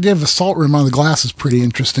your idea of a salt rim on the glass is pretty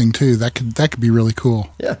interesting too. That could be really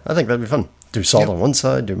cool. Yeah, I think that'd be fun. Do salt on one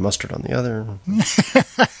side, do mustard on the other.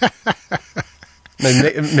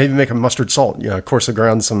 Maybe make a mustard salt. Course the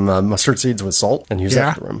ground some mustard seeds with salt and use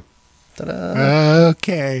that for the rim. Ta-da.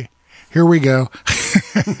 Okay, here we go.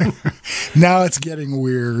 Now it's getting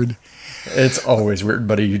weird. It's always weird,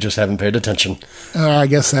 buddy. You just haven't paid attention. I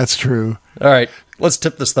guess that's true. All right, let's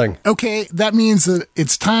tip this thing. Okay, that means that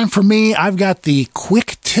it's time for me. I've got the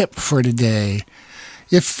quick tip for today.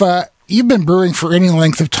 If you've been brewing for any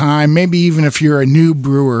length of time, maybe even if you're a new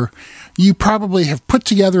brewer, you probably have put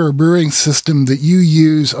together a brewing system that you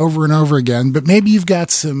use over and over again, but maybe you've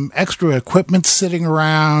got some extra equipment sitting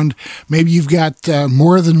around. Maybe you've got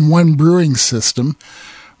more than one brewing system.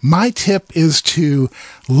 My tip is to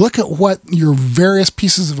look at what your various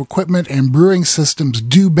pieces of equipment and brewing systems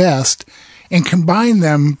do best and combine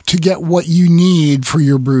them to get what you need for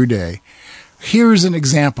your brew day. Here's an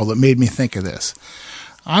example that made me think of this.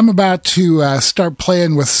 I'm about to start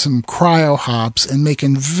playing with some cryo hops and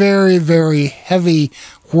making very, very heavy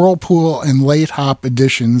Whirlpool and late hop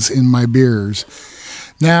additions in my beers.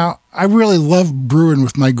 Now, I really love brewing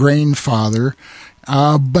with my Grainfather,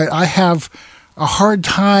 but I have a hard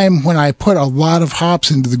time when I put a lot of hops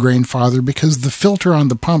into the Grainfather because the filter on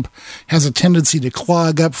the pump has a tendency to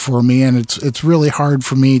clog up for me, and it's really hard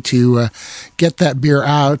for me to get that beer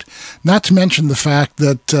out. Not to mention the fact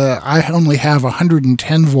that I only have a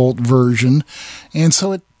 110 volt version, and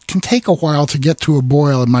so it can take a while to get to a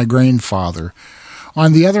boil in my Grainfather.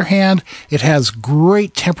 On the other hand, it has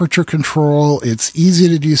great temperature control, it's easy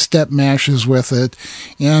to do step mashes with it,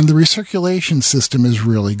 and the recirculation system is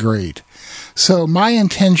really great. So my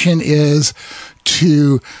intention is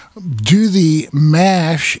to do the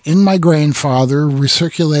mash in my Grainfather,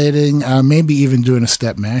 recirculating, maybe even doing a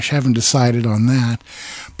step mash, haven't decided on that.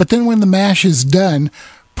 But then when the mash is done,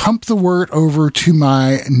 pump the wort over to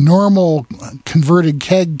my normal converted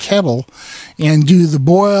keg kettle and do the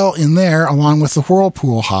boil in there along with the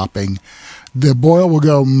Whirlpool hopping. The boil will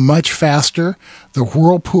go much faster. The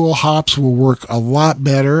Whirlpool hops will work a lot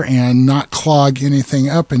better and not clog anything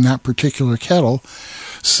up in that particular kettle.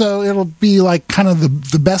 So it'll be like kind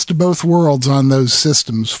of the best of both worlds on those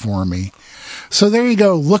systems for me. So there you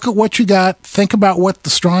go. Look at what you got. Think about what the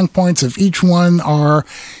strong points of each one are,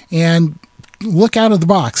 and look out of the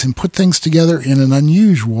box and put things together in an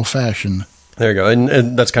unusual fashion. There you go.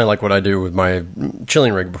 And that's kind of like what I do with my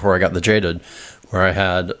chilling rig before I got the Jaded, where I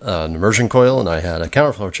had an immersion coil and I had a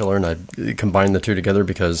counterflow chiller, and I combined the two together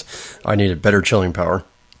because I needed better chilling power.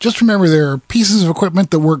 Just remember, there are pieces of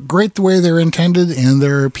equipment that work great the way they're intended, and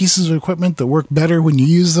there are pieces of equipment that work better when you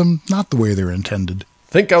use them not the way they're intended.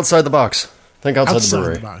 Think outside the box. Think outside the Outside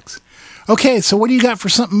brewery. the box. Okay, so what do you got for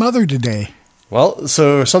something other today? Well,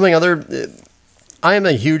 so something other. I am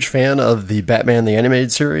a huge fan of the Batman the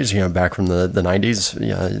Animated Series. Back from the 90s.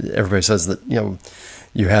 Everybody says that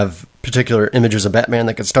you have particular images of Batman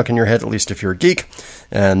that get stuck in your head, at least if you're a geek,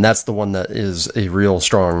 and that's the one that is a real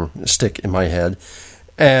strong stick in my head.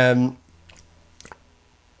 And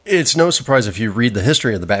it's no surprise if you read the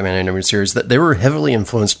history of the Batman animated series that they were heavily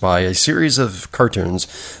influenced by a series of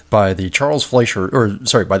cartoons by the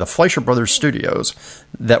by the Fleischer Brothers Studios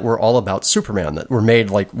that were all about Superman, that were made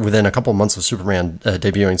like within a couple months of Superman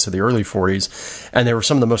debuting, so the early 40s, and they were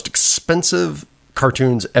some of the most expensive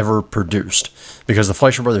cartoons ever produced because the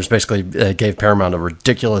Fleischer Brothers basically gave Paramount a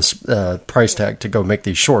ridiculous price tag to go make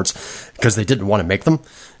these shorts because they didn't want to make them,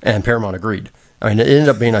 and Paramount agreed. I mean, it ended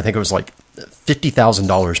up being, I think it was like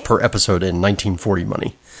 $50,000 per episode in 1940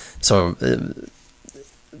 money. So,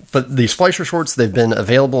 but these Fleischer shorts, they've been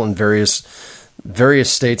available in various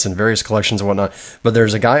states and various collections and whatnot. But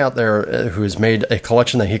there's a guy out there who has made a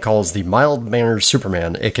collection that he calls the Mild-Mannered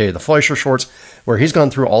Superman, aka the Fleischer shorts, where he's gone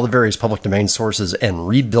through all the various public domain sources and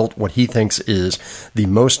rebuilt what he thinks is the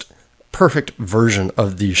most perfect version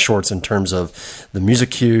of these shorts in terms of the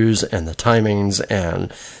music cues and the timings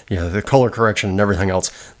and the color correction and everything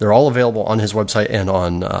else. They're all available on his website and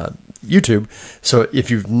on YouTube. So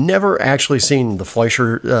if you've never actually seen the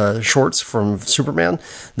Fleischer shorts from Superman,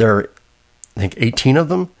 there are, I think, 18 of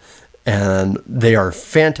them, and they are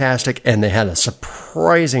fantastic, and they had a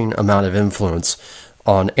surprising amount of influence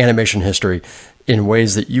on animation history in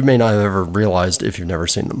ways that you may not have ever realized if you've never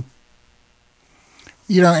seen them.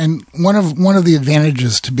 And one of the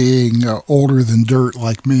advantages to being older than dirt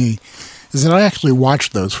like me is that I actually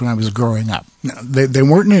watched those when I was growing up. Now, they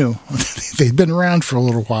weren't new. They've been around for a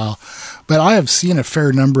little while, but I have seen a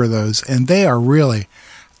fair number of those, and they are really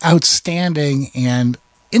outstanding and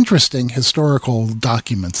interesting historical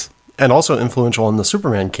documents. And also influential in the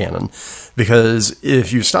Superman canon, because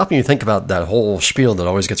if you stop and you think about that whole spiel that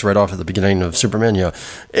always gets read off at the beginning of Superman,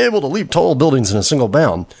 able to leap tall buildings in a single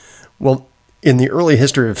bound. Well, in the early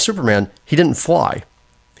history of Superman, he didn't fly.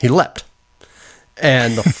 He leapt.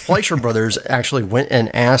 And the Fleischer brothers actually went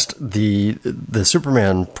and asked the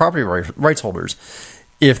Superman property rights holders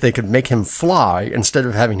if they could make him fly instead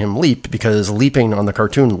of having him leap, because leaping on the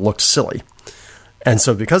cartoon looked silly. And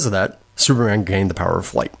so because of that, Superman gained the power of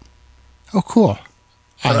flight. Oh, cool.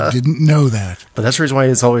 I didn't know that. But that's the reason why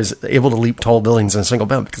he's always able to leap tall buildings in a single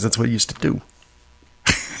bound, because that's what he used to do.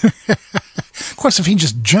 Of course, if he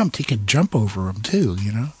just jumped, he could jump over them too,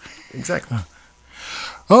 Exactly.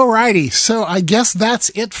 Alrighty, so I guess that's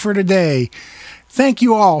it for today. Thank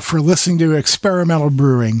you all for listening to Experimental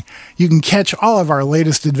Brewing. You can catch all of our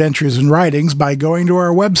latest adventures and writings by going to our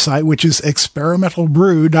website, which is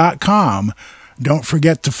experimentalbrew.com. Don't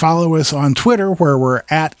forget to follow us on Twitter, where we're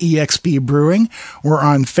at EXP Brewing. We're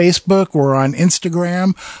on Facebook. We're on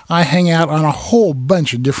Instagram. I hang out on a whole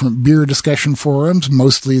bunch of different beer discussion forums,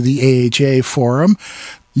 mostly the AHA forum.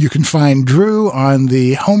 You can find Drew on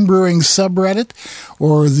the Homebrewing subreddit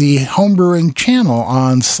or the Homebrewing channel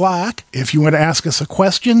on Slack. If you want to ask us a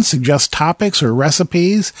question, suggest topics or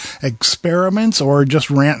recipes, experiments, or just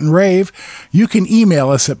rant and rave, you can email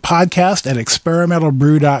us at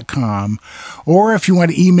podcast@experimentalbrew.com. Or if you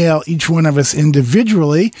want to email each one of us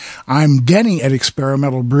individually, I'm Denny at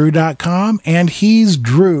experimentalbrew.com and he's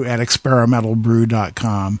Drew at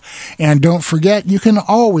experimentalbrew.com. And don't forget, you can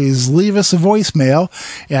always leave us a voicemail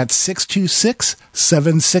at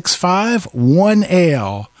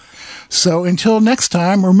 626-765-1AL. So until next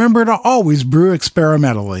time, remember to always brew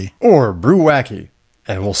experimentally. Or brew wacky.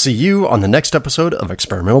 And we'll see you on the next episode of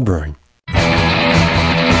Experimental Brewing.